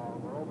is radar.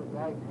 We're over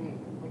the IP.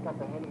 Pick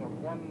up a heading of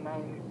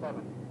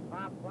 197.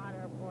 Bob Flight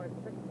Air Force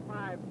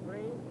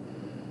 653,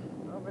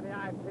 over the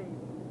IP.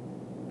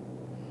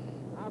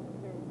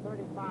 Altitude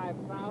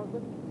 35,000,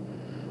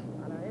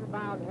 on an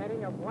inbound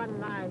heading of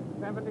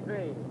 197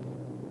 degrees.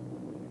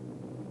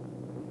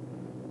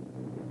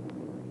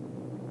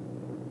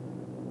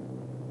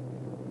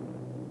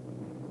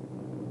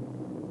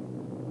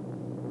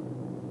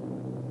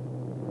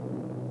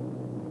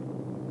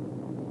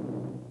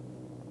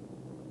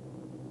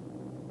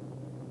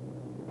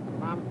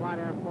 Flight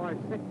Air Force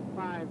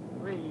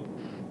 653,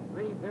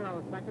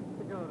 30 seconds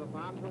to go to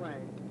bombs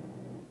away.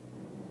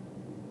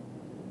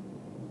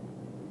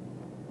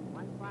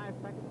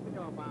 15 seconds to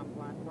go, bomb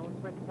flight. Zone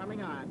switch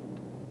coming on.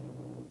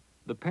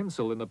 The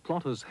pencil in the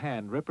plotter's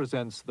hand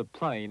represents the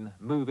plane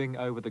moving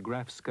over the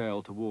graph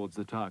scale towards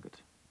the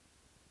target.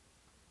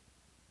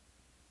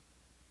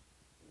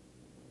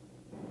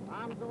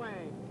 Bombs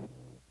away.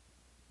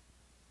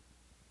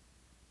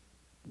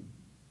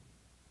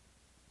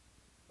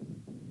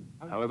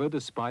 However,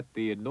 despite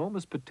the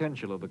enormous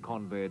potential of the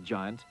Convair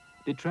giant,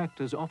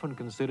 detractors often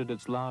considered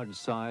its large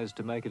size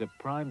to make it a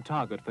prime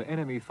target for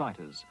enemy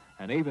fighters,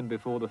 and even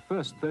before the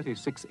first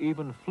 36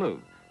 even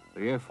flew,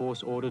 the Air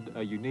Force ordered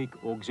a unique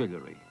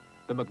auxiliary,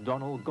 the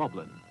McDonnell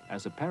Goblin,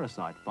 as a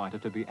parasite fighter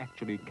to be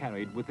actually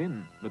carried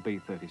within the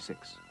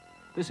B-36.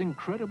 This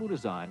incredible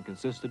design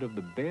consisted of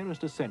the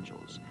barest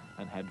essentials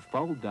and had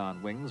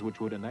fold-down wings which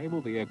would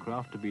enable the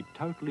aircraft to be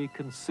totally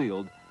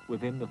concealed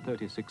within the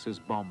 36's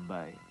bomb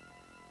bay.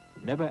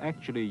 Never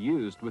actually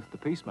used with the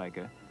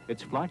Peacemaker,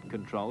 its flight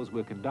controls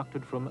were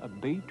conducted from a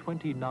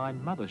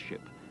B-29 mothership,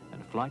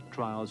 and flight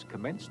trials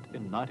commenced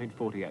in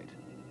 1948.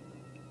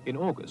 In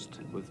August,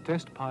 with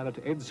test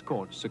pilot Ed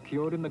Scorch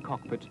secured in the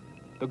cockpit,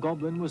 the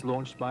Goblin was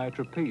launched by a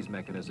trapeze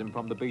mechanism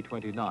from the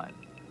B-29,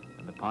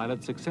 and the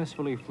pilot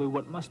successfully flew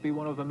what must be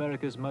one of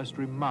America's most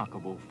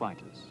remarkable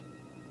fighters.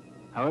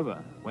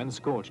 However, when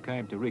Scorch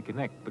came to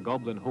reconnect the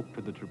Goblin hook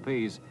to the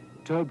trapeze,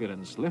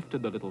 turbulence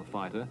lifted the little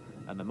fighter,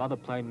 and the mother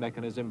plane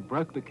mechanism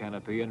broke the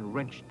canopy and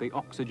wrenched the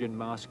oxygen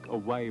mask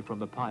away from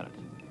the pilot.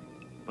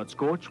 But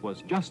Scorch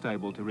was just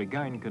able to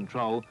regain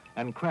control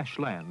and crash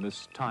land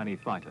this tiny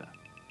fighter.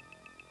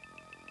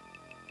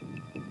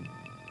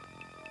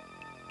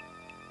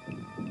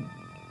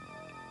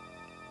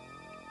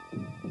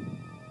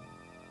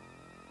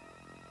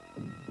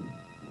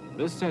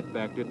 This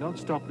setback did not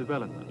stop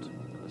development.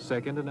 The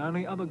second and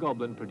only other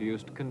Goblin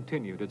produced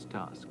continued its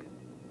task.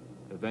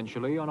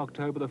 Eventually, on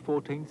October the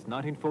 14th,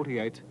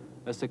 1948,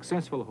 a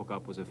successful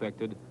hookup was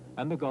effected,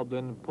 and the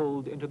Goblin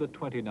pulled into the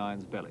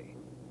 29's belly.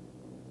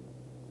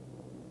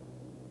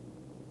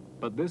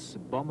 But this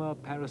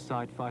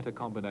bomber-parasite fighter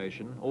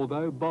combination,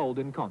 although bold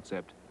in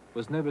concept,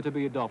 was never to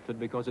be adopted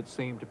because it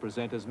seemed to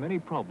present as many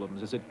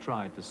problems as it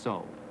tried to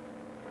solve.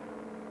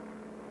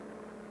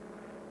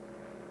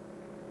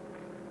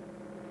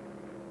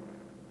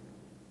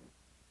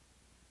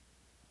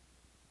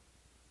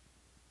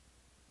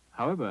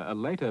 However, a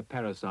later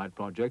parasite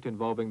project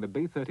involving the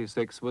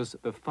B-36 was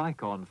the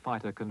FICON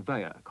fighter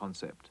conveyor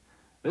concept.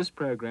 This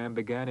program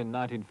began in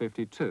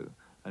 1952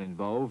 and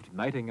involved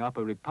mating up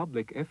a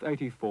Republic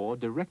F-84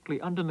 directly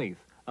underneath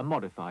a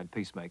modified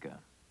Peacemaker.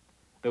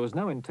 There was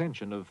no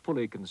intention of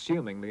fully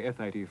consuming the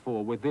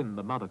F-84 within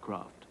the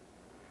mothercraft.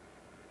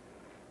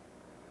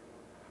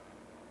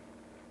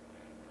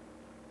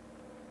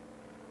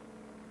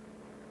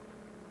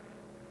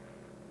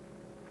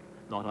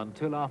 Not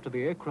until after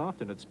the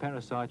aircraft and its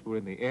parasites were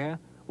in the air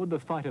would the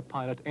fighter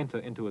pilot enter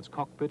into its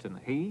cockpit, and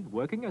he,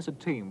 working as a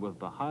team with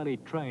the highly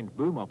trained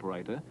boom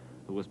operator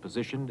who was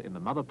positioned in the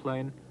mother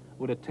plane,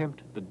 would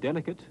attempt the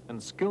delicate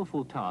and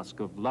skillful task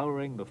of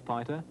lowering the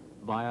fighter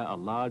via a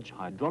large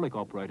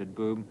hydraulic-operated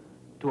boom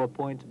to a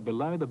point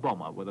below the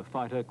bomber where the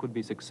fighter could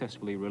be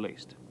successfully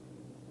released.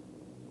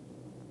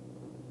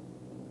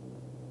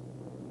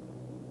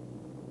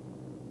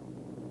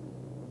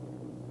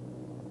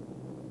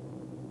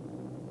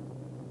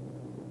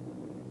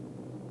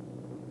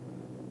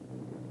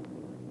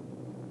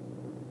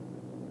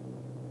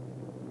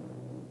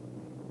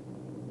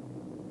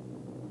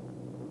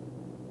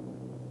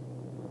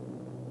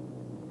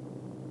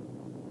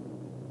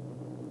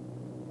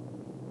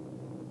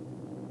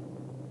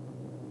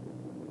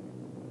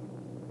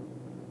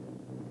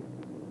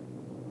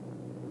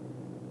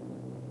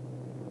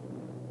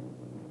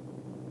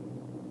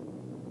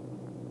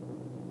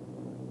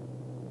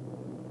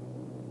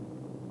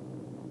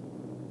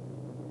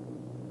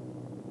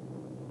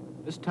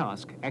 This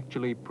task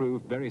actually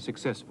proved very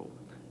successful,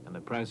 and the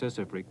process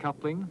of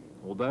recoupling,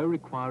 although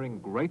requiring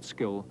great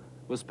skill,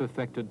 was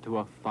perfected to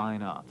a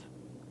fine art.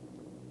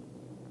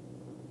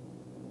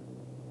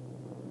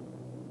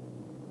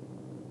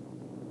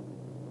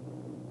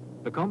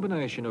 The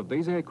combination of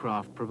these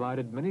aircraft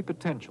provided many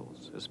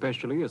potentials,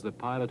 especially as the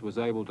pilot was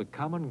able to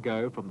come and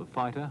go from the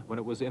fighter when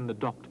it was in the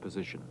docked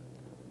position.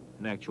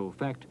 In actual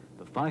fact,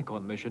 the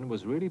FICON mission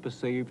was really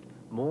perceived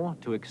more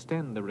to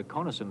extend the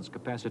reconnaissance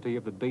capacity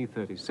of the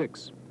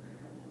B-36.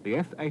 The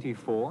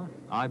F-84,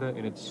 either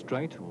in its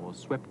straight or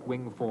swept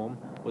wing form,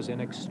 was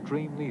an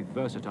extremely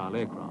versatile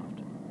aircraft.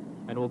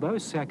 And although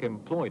SAC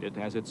employed it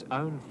as its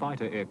own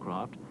fighter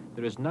aircraft,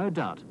 there is no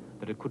doubt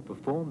that it could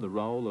perform the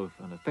role of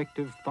an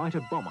effective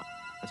fighter bomber,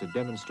 as it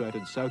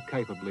demonstrated so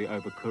capably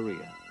over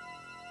Korea.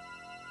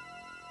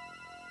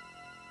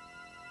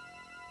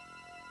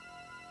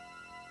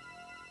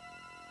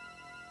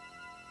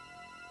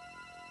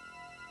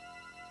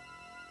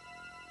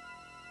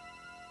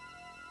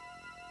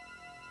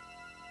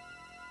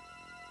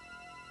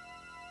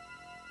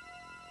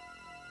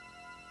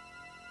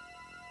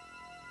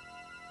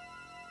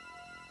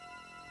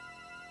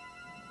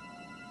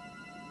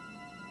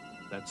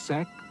 That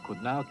SAC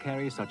could now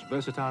carry such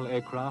versatile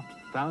aircraft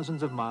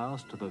thousands of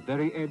miles to the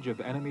very edge of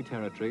enemy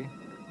territory,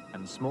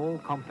 and small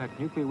compact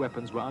nuclear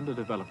weapons were under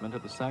development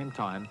at the same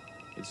time,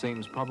 it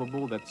seems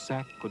probable that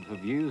SAC could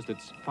have used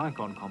its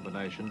FICON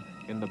combination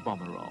in the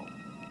bomber role.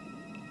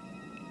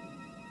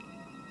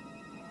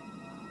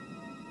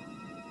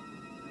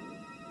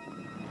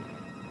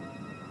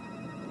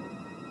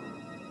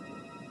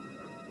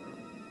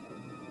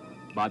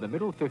 By the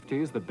middle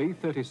 50s, the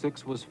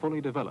B-36 was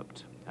fully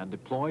developed and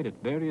deployed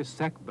at various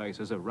SAC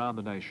bases around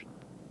the nation.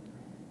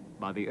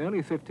 By the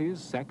early 50s,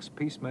 SAC's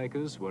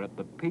Peacemakers were at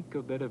the peak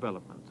of their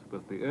development,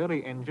 with the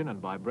early engine and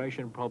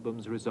vibration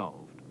problems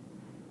resolved.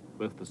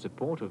 With the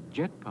support of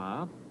jet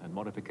power and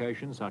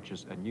modifications such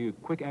as a new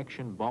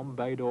quick-action bomb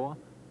bay door,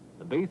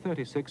 the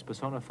B-36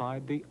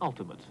 personified the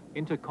ultimate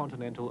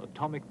intercontinental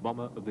atomic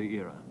bomber of the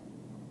era.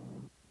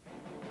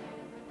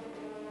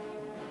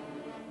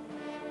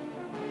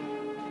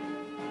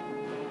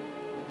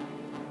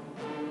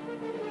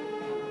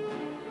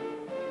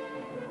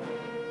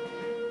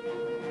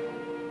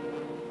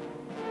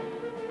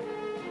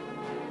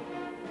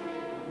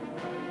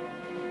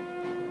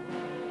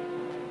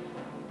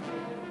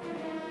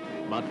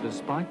 But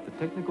despite the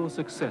technical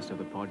success of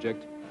the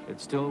project, it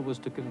still was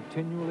to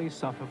continually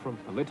suffer from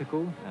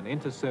political and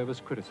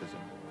inter-service criticism.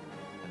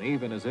 And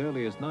even as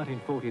early as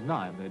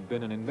 1949, there had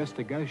been an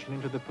investigation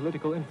into the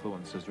political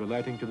influences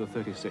relating to the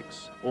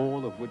 36,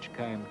 all of which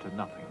came to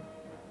nothing.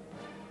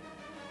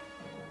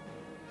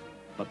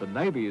 But the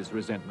Navy's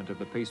resentment of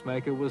the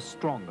Peacemaker was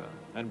stronger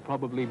and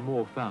probably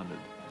more founded.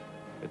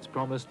 Its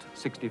promised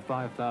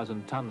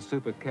 65,000-ton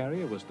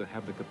supercarrier was to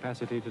have the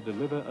capacity to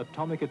deliver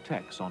atomic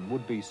attacks on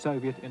would-be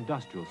Soviet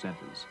industrial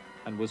centers,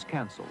 and was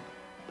cancelled,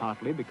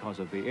 partly because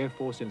of the Air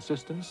Force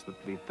insistence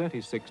that the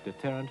 36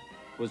 deterrent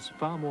was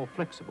far more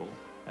flexible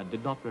and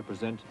did not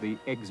represent the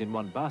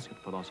eggs-in-one-basket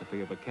philosophy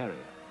of a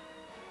carrier.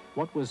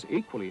 What was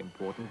equally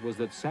important was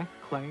that SAC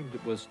claimed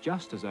it was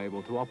just as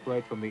able to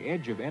operate from the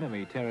edge of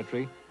enemy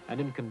territory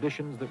and in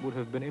conditions that would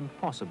have been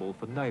impossible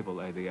for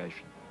naval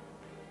aviation.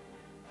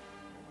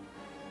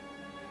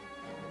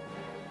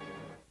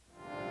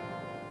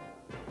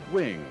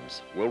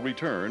 Wings will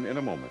return in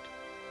a moment.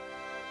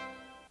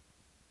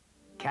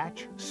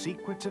 Catch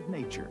Secrets of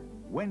Nature,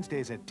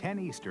 Wednesdays at 10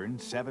 Eastern,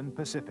 7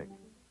 Pacific.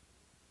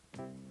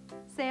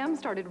 Sam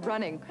started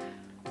running.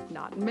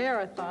 Not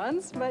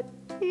marathons, but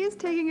he is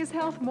taking his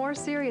health more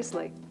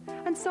seriously.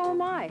 And so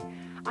am I.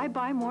 I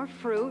buy more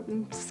fruit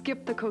and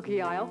skip the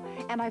cookie aisle,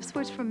 and I've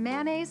switched from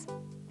mayonnaise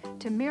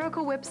to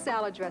Miracle Whip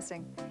salad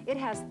dressing. It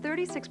has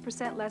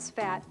 36% less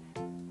fat,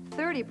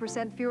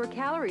 30% fewer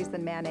calories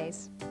than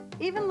mayonnaise,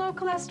 even low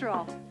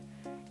cholesterol.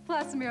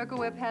 Plus, Miracle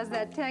Whip has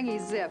that tangy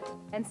zip,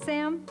 and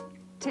Sam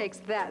takes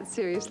that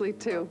seriously,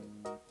 too.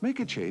 Make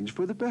a change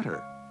for the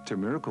better to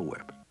Miracle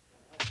Whip.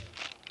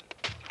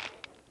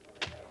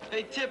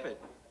 Hey, Tippett,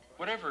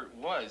 whatever it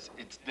was,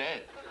 it's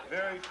dead.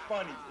 Very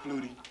funny,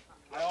 Flutie.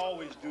 I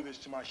always do this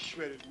to my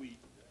shredded wheat.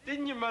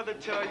 Didn't your mother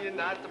tell you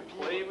not to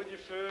play with your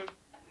food?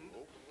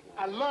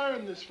 I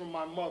learned this from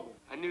my mother.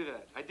 I knew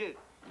that. I did.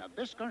 Now,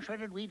 Bisco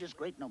shredded wheat is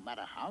great no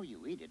matter how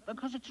you eat it,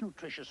 because it's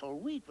nutritious whole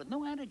wheat with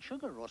no added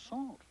sugar or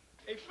salt.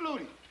 Hey,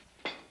 Flutie,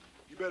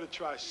 you better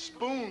try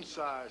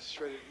spoon-sized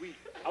shredded wheat.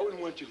 I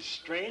wouldn't want you to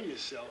strain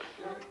yourself.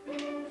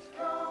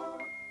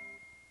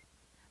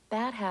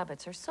 Bad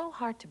habits are so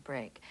hard to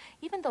break.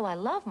 Even though I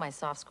love my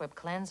Soft Scrub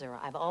cleanser,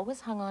 I've always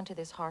hung on to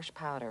this harsh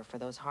powder for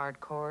those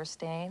hardcore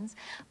stains.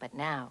 But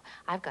now,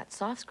 I've got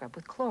Soft Scrub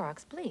with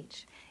Clorox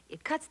bleach.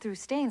 It cuts through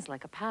stains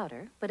like a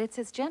powder, but it's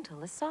as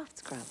gentle as Soft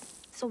Scrub.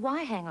 So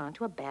why hang on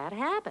to a bad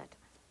habit?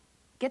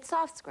 Get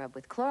Soft Scrub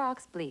with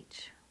Clorox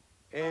bleach.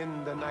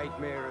 End the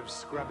nightmare of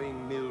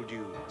scrubbing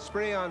mildew.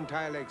 Spray on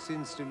Tilex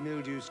Instant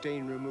Mildew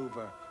Stain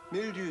Remover.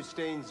 Mildew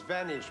stains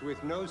vanish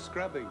with no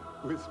scrubbing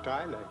with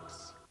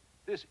Tilex.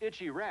 This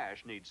itchy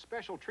rash needs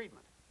special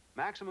treatment.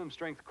 Maximum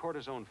Strength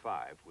Cortisone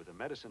 5, with the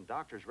medicine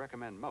doctors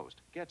recommend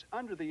most, gets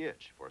under the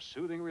itch for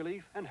soothing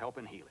relief and help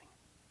in healing.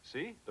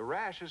 See, the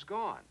rash is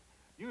gone.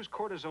 Use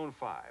Cortisone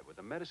 5 with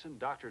the medicine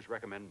doctors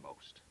recommend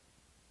most.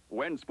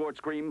 When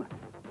sports cream,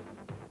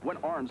 when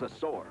arms are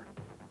sore,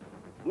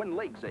 when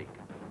legs ache,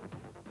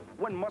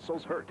 when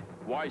muscles hurt.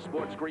 Why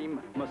Sports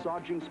Cream?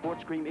 Massaging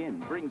Sports Cream in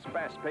brings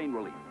fast pain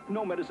relief.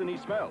 No medicine-y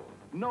smell,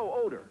 no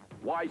odor.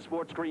 Why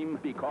Sports Cream?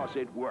 Because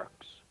it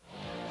works.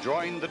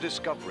 Join the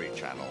Discovery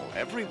Channel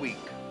every week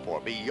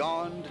for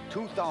Beyond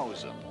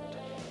 2000.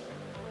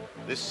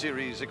 This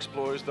series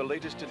explores the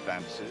latest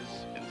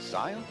advances in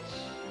science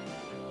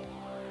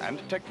and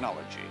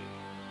technology,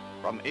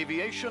 from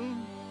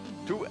aviation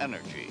to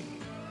energy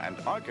and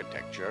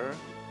architecture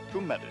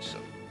to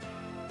medicine.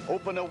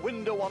 Open a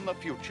window on the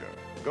future.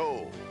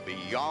 Go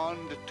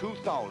Beyond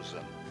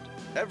 2000.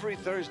 Every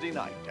Thursday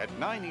night at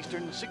 9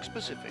 Eastern, 6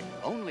 Pacific,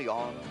 only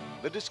on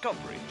the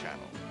Discovery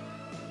Channel.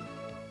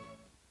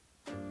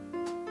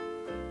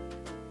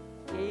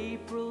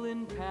 April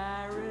in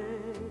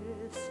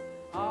Paris,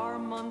 our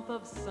month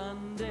of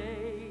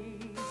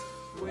Sundays,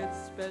 with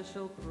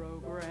special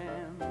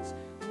programs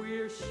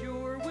we're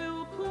sure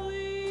will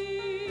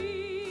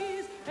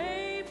please.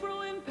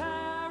 April in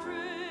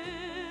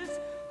Paris,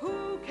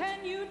 who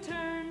can you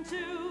turn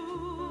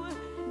to?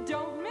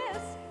 Don't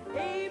miss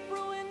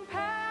April in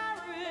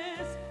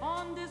Paris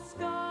on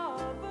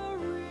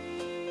Discovery.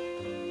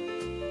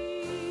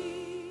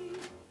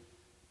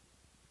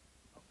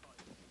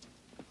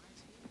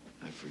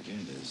 I forget,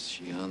 is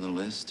she on the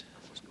list?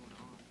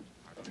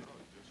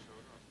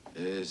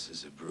 This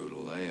is a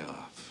brutal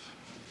layoff.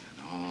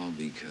 And all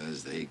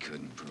because they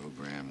couldn't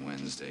program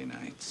Wednesday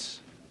nights.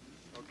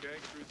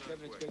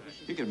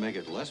 You could make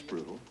it less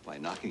brutal by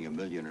knocking $1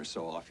 million or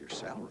so off your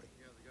salary.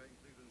 Yeah, the guy in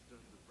Cleveland's done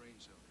the brain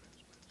cell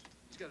transplants.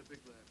 He's got a big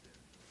lab there.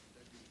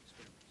 That'd be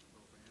experiments,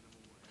 both for animal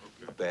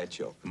and Bad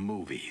joke.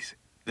 Movies.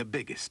 The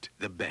biggest,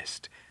 the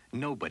best.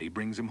 Nobody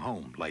brings them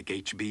home like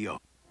HBO.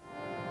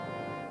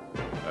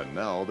 And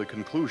now the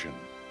conclusion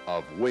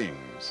of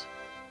Wings.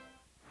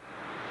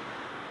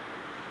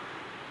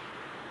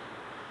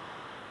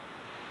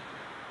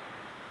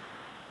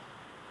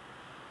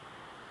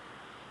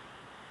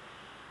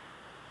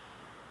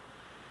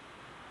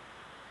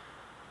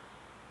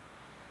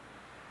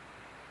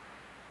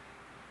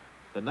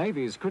 The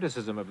Navy's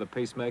criticism of the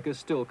Peacemaker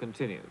still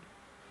continued.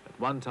 At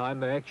one time,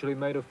 they actually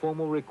made a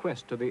formal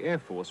request to the Air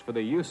Force for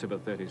the use of a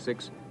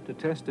 36 to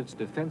test its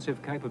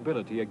defensive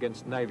capability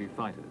against Navy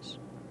fighters.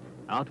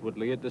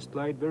 Outwardly, it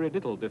displayed very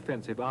little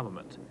defensive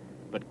armament,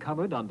 but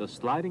covered under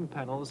sliding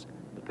panels,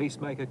 the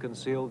Peacemaker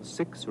concealed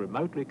 6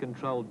 remotely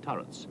controlled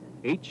turrets,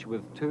 each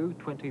with 2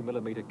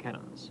 20mm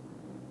cannons.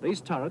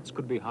 These turrets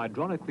could be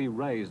hydraulically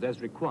raised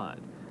as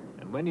required,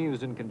 and when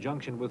used in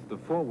conjunction with the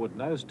forward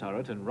nose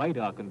turret and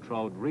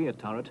radar-controlled rear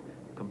turret,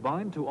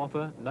 combined to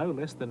offer no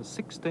less than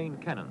 16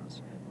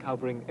 cannons,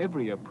 covering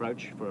every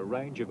approach for a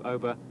range of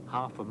over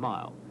half a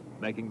mile,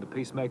 making the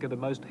Peacemaker the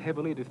most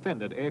heavily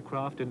defended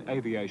aircraft in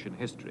aviation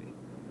history.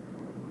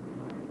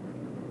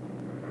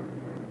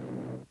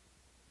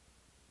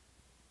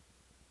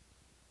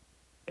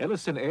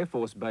 Ellison Air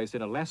Force Base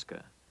in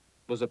Alaska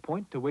was a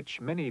point to which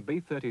many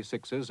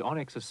B-36s on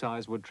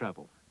exercise would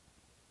travel.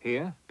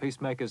 Here,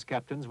 Peacemaker's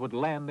captains would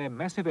land their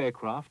massive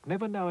aircraft,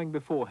 never knowing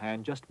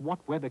beforehand just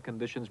what weather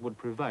conditions would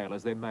prevail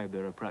as they made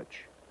their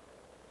approach.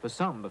 For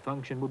some, the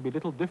function would be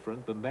little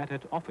different than that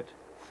at Offutt,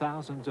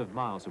 thousands of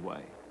miles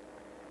away.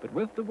 But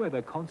with the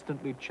weather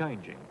constantly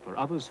changing, for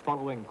others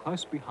following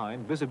close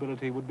behind,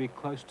 visibility would be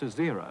close to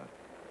zero,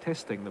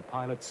 testing the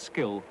pilot's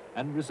skill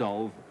and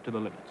resolve to the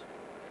limit.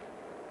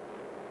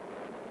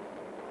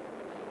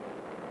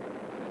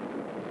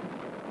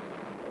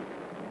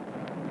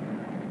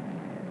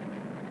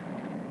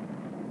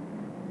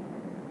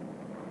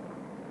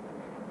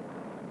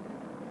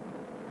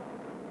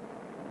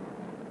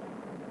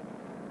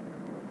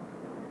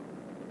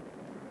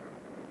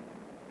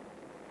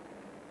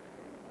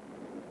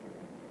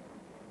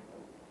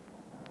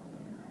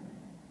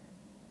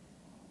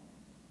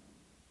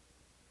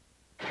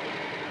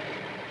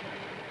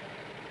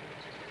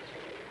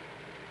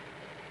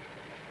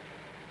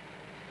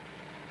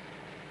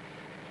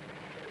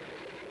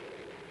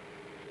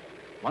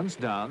 Once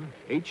down,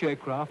 each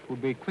aircraft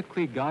would be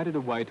quickly guided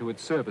away to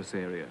its service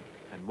area,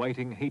 and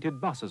waiting heated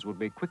buses would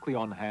be quickly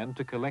on hand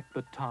to collect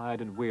the tired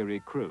and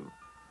weary crew,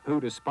 who,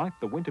 despite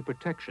the winter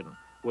protection,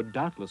 would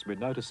doubtless be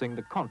noticing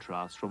the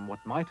contrast from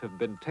what might have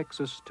been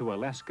Texas to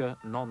Alaska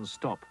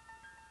non-stop.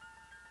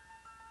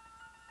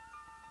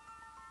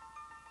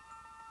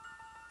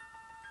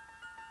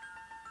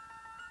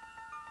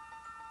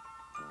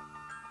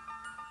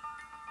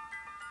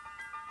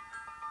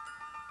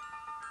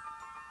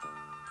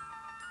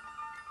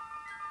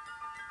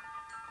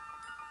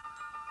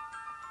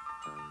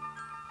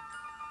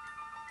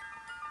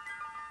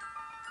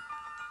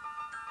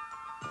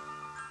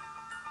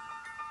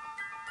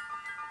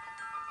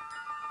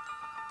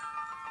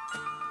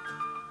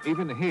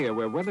 Even here,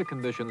 where weather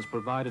conditions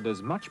provided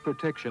as much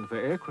protection for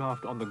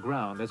aircraft on the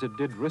ground as it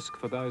did risk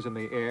for those in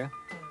the air,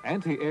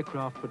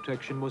 anti-aircraft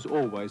protection was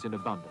always in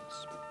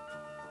abundance.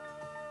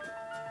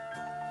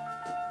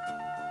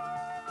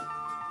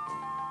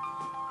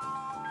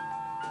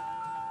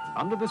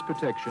 Under this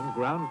protection,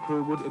 ground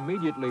crew would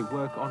immediately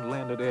work on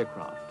landed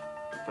aircraft.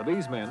 For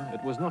these men,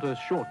 it was not a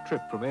short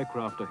trip from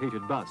aircraft to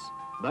heated bus.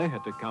 They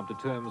had to come to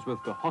terms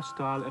with the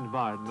hostile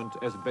environment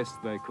as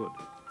best they could.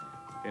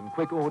 In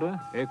quick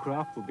order,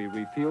 aircraft would be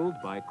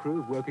refueled by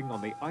crew working on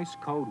the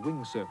ice-cold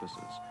wing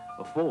surfaces,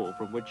 a fall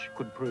from which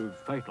could prove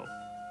fatal.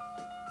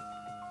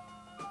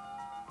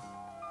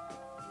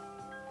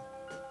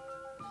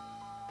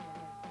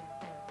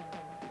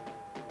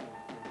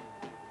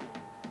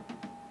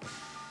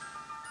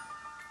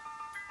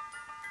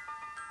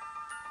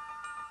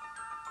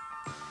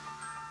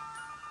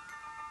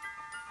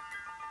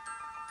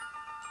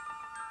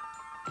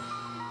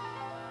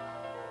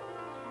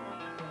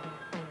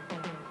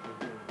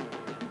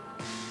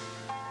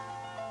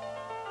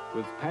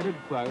 With padded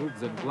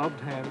clothes and gloved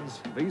hands,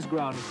 these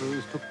ground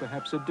crews took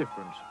perhaps a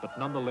different, but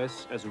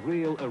nonetheless as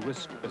real a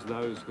risk as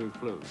those who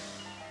flew.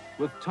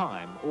 With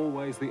time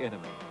always the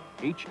enemy,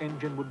 each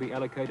engine would be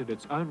allocated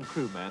its own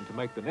crewman to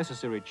make the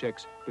necessary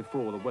checks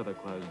before the weather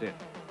closed in.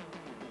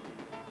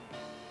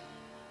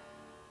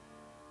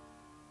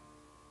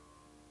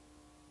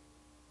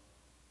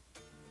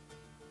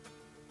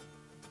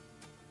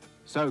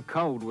 So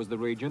cold was the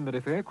region that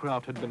if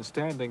aircraft had been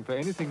standing for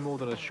anything more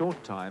than a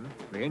short time,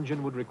 the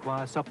engine would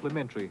require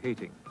supplementary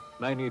heating,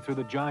 mainly through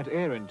the giant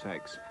air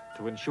intakes,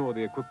 to ensure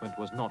the equipment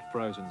was not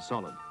frozen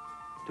solid.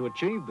 To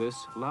achieve this,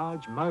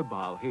 large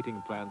mobile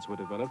heating plants were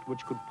developed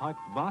which could pipe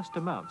vast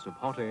amounts of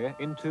hot air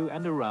into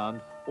and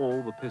around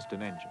all the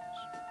piston engines.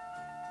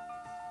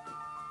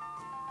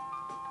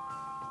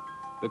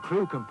 The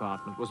crew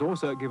compartment was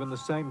also given the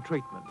same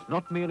treatment,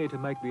 not merely to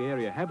make the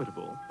area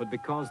habitable, but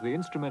because the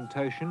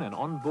instrumentation and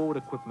onboard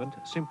equipment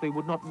simply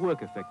would not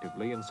work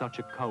effectively in such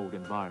a cold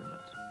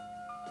environment.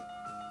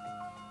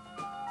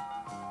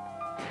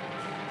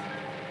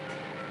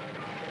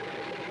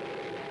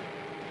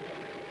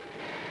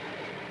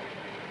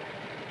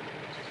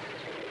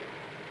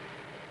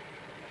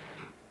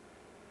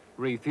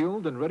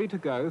 Refueled and ready to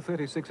go,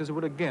 36s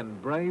would again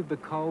brave the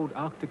cold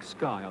Arctic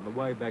sky on the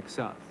way back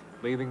south,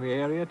 leaving the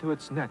area to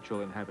its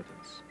natural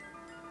inhabitants.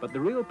 But the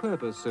real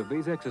purpose of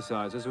these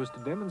exercises was to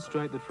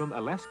demonstrate that from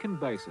Alaskan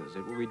bases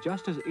it would be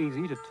just as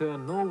easy to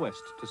turn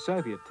northwest to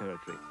Soviet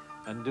territory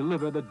and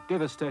deliver the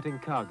devastating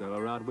cargo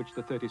around which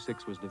the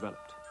 36 was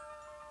developed.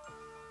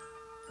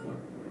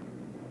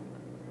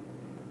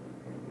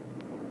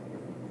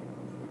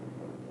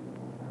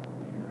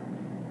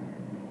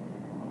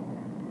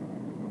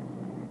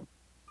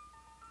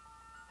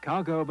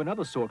 Cargo of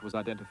another sort was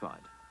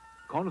identified.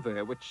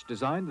 Convair, which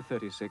designed the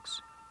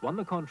 36, won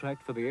the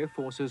contract for the Air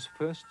Force's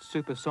first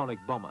supersonic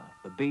bomber,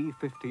 the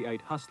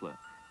B-58 Hustler,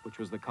 which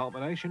was the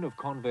culmination of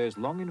Convair's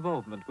long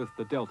involvement with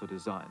the Delta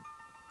design.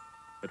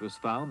 It was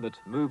found that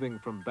moving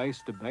from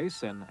base to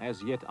base, an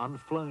as yet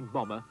unflown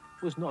bomber,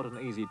 was not an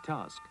easy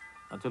task,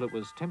 until it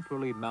was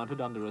temporarily mounted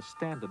under a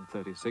standard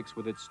 36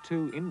 with its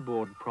two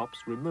inboard props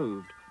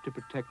removed to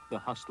protect the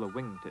Hustler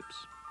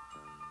wingtips.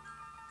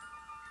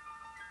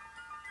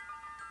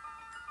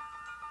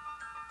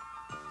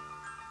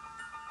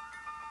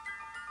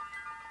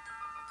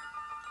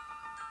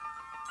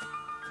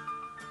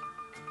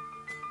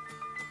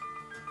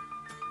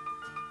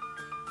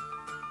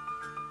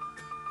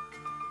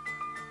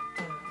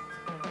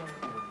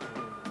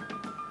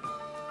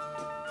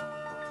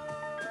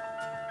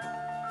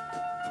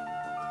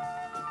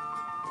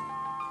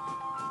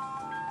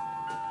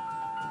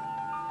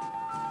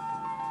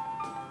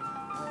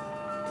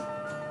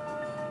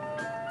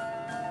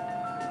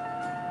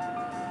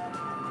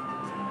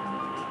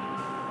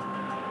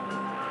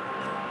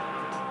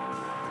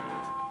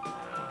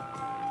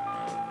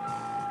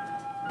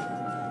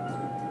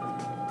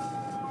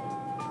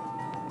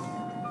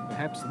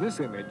 Perhaps this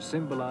image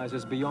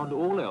symbolizes beyond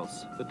all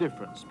else the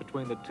difference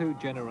between the two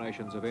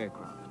generations of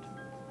aircraft.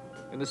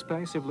 In the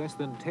space of less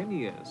than 10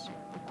 years,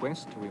 the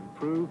quest to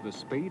improve the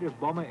speed of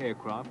bomber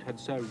aircraft had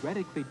so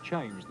radically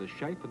changed the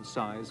shape and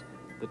size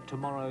that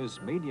tomorrow's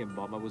medium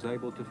bomber was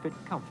able to fit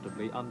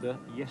comfortably under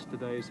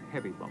yesterday's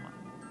heavy bomber.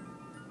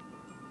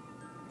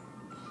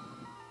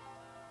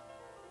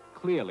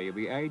 Clearly,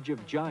 the age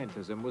of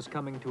giantism was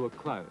coming to a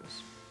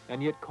close,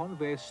 and yet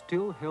Convair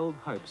still held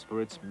hopes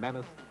for its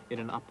mammoth in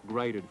an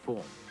upgraded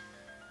form.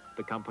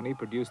 The company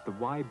produced the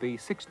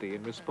YB-60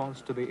 in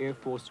response to the Air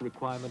Force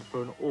requirement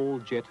for an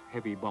all-jet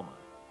heavy bomber.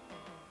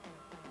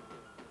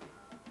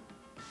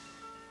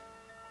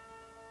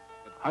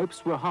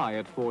 Hopes were high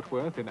at Fort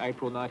Worth in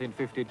April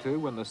 1952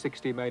 when the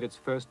 60 made its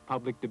first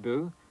public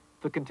debut.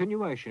 The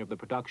continuation of the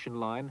production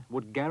line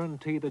would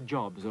guarantee the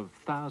jobs of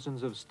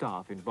thousands of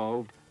staff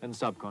involved and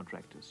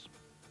subcontractors.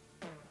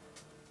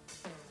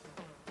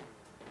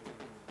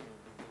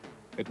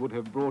 It would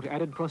have brought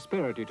added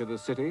prosperity to the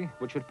city,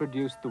 which had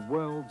produced the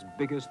world's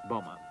biggest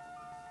bomber.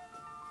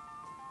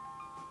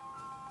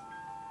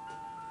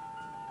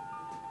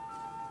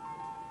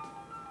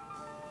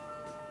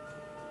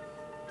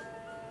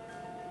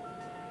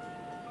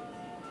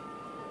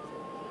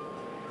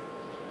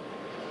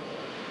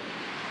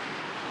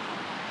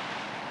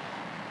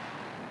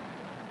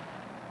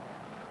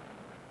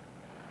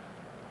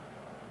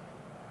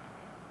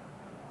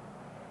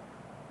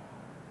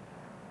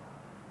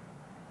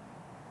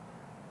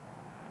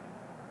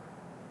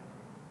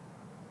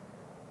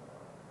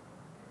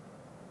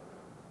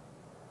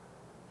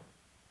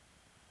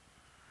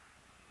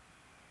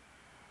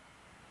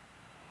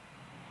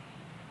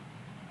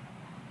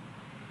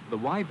 The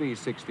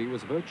YB-60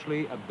 was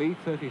virtually a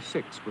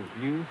B-36 with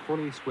new,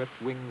 fully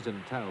swept wings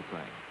and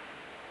tailplane.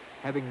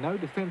 Having no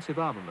defensive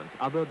armament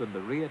other than the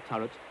rear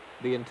turret,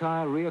 the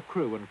entire rear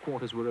crew and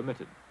quarters were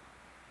omitted.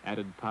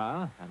 Added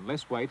power and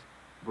less weight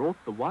brought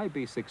the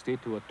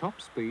YB-60 to a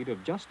top speed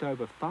of just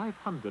over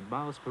 500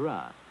 miles per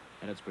hour,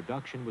 and its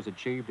production was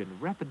achieved in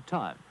rapid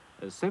time,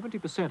 as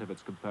 70% of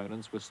its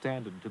components were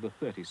standard to the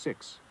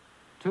 36.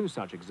 Two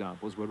such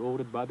examples were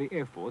ordered by the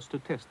Air Force to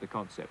test the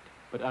concept,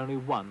 but only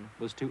one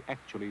was to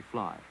actually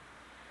fly.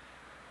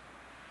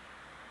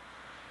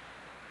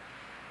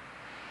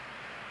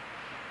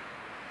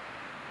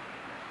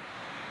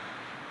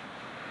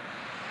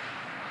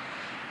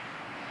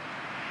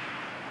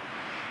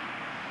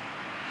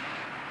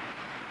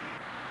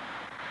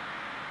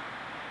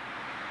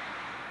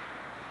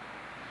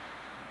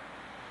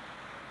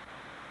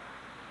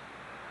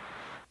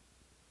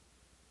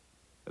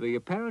 The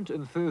apparent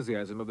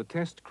enthusiasm of the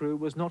test crew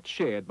was not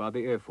shared by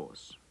the Air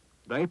Force.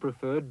 They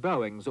preferred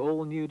Boeing's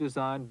all-new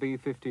design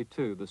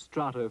B-52, the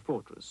Strato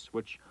Fortress,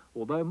 which,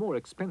 although more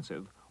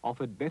expensive,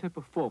 offered better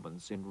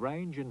performance in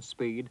range and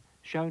speed,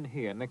 shown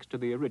here next to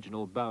the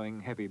original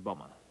Boeing heavy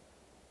bomber.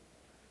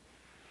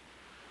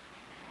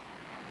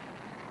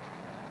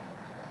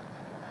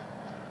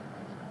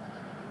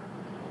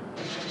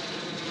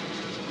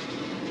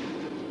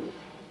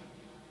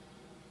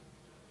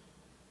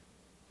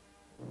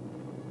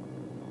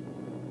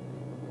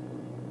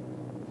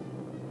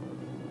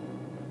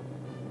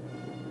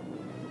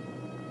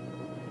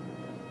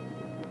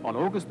 On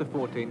August the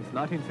 14th,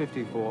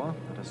 1954,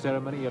 at a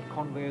ceremony at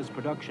Convair's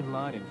production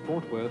line in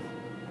Fort Worth,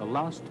 the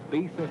last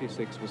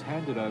B-36 was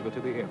handed over to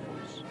the Air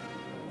Force.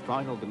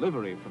 Final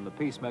delivery from the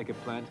Peacemaker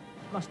plant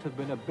must have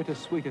been a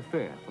bittersweet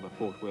affair for the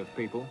Fort Worth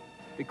people,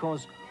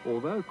 because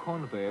although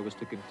Convair was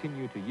to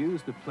continue to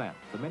use the plant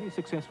for many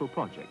successful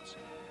projects,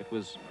 it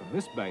was from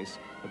this base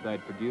that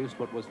they'd produced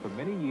what was for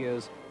many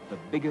years the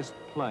biggest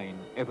plane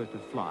ever to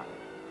fly,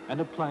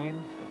 and a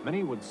plane that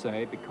many would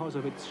say, because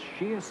of its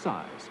sheer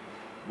size,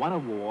 won a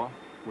war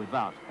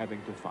without having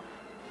to fight.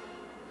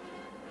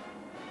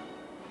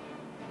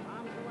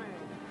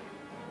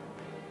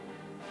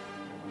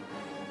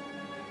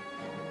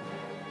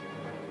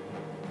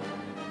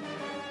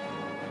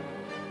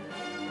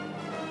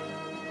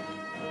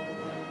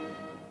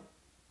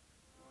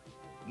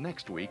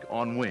 Next week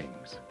on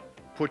Wings,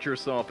 put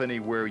yourself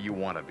anywhere you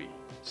want to be.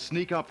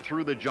 Sneak up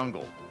through the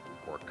jungle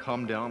or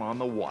come down on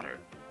the water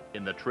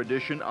in the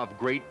tradition of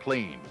Great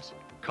Plains,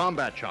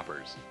 combat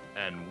choppers,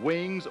 and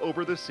wings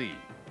over the sea.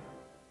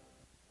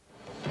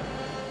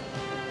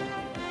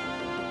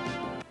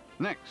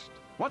 Next,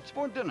 what's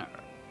for dinner?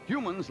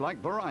 Humans like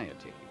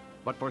variety,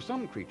 but for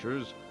some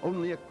creatures,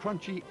 only a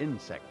crunchy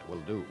insect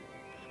will do.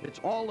 It's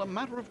all a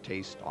matter of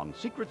taste on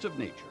Secrets of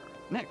Nature.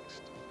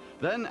 Next.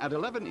 Then at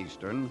 11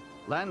 Eastern,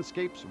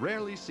 landscapes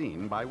rarely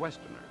seen by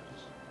Westerners.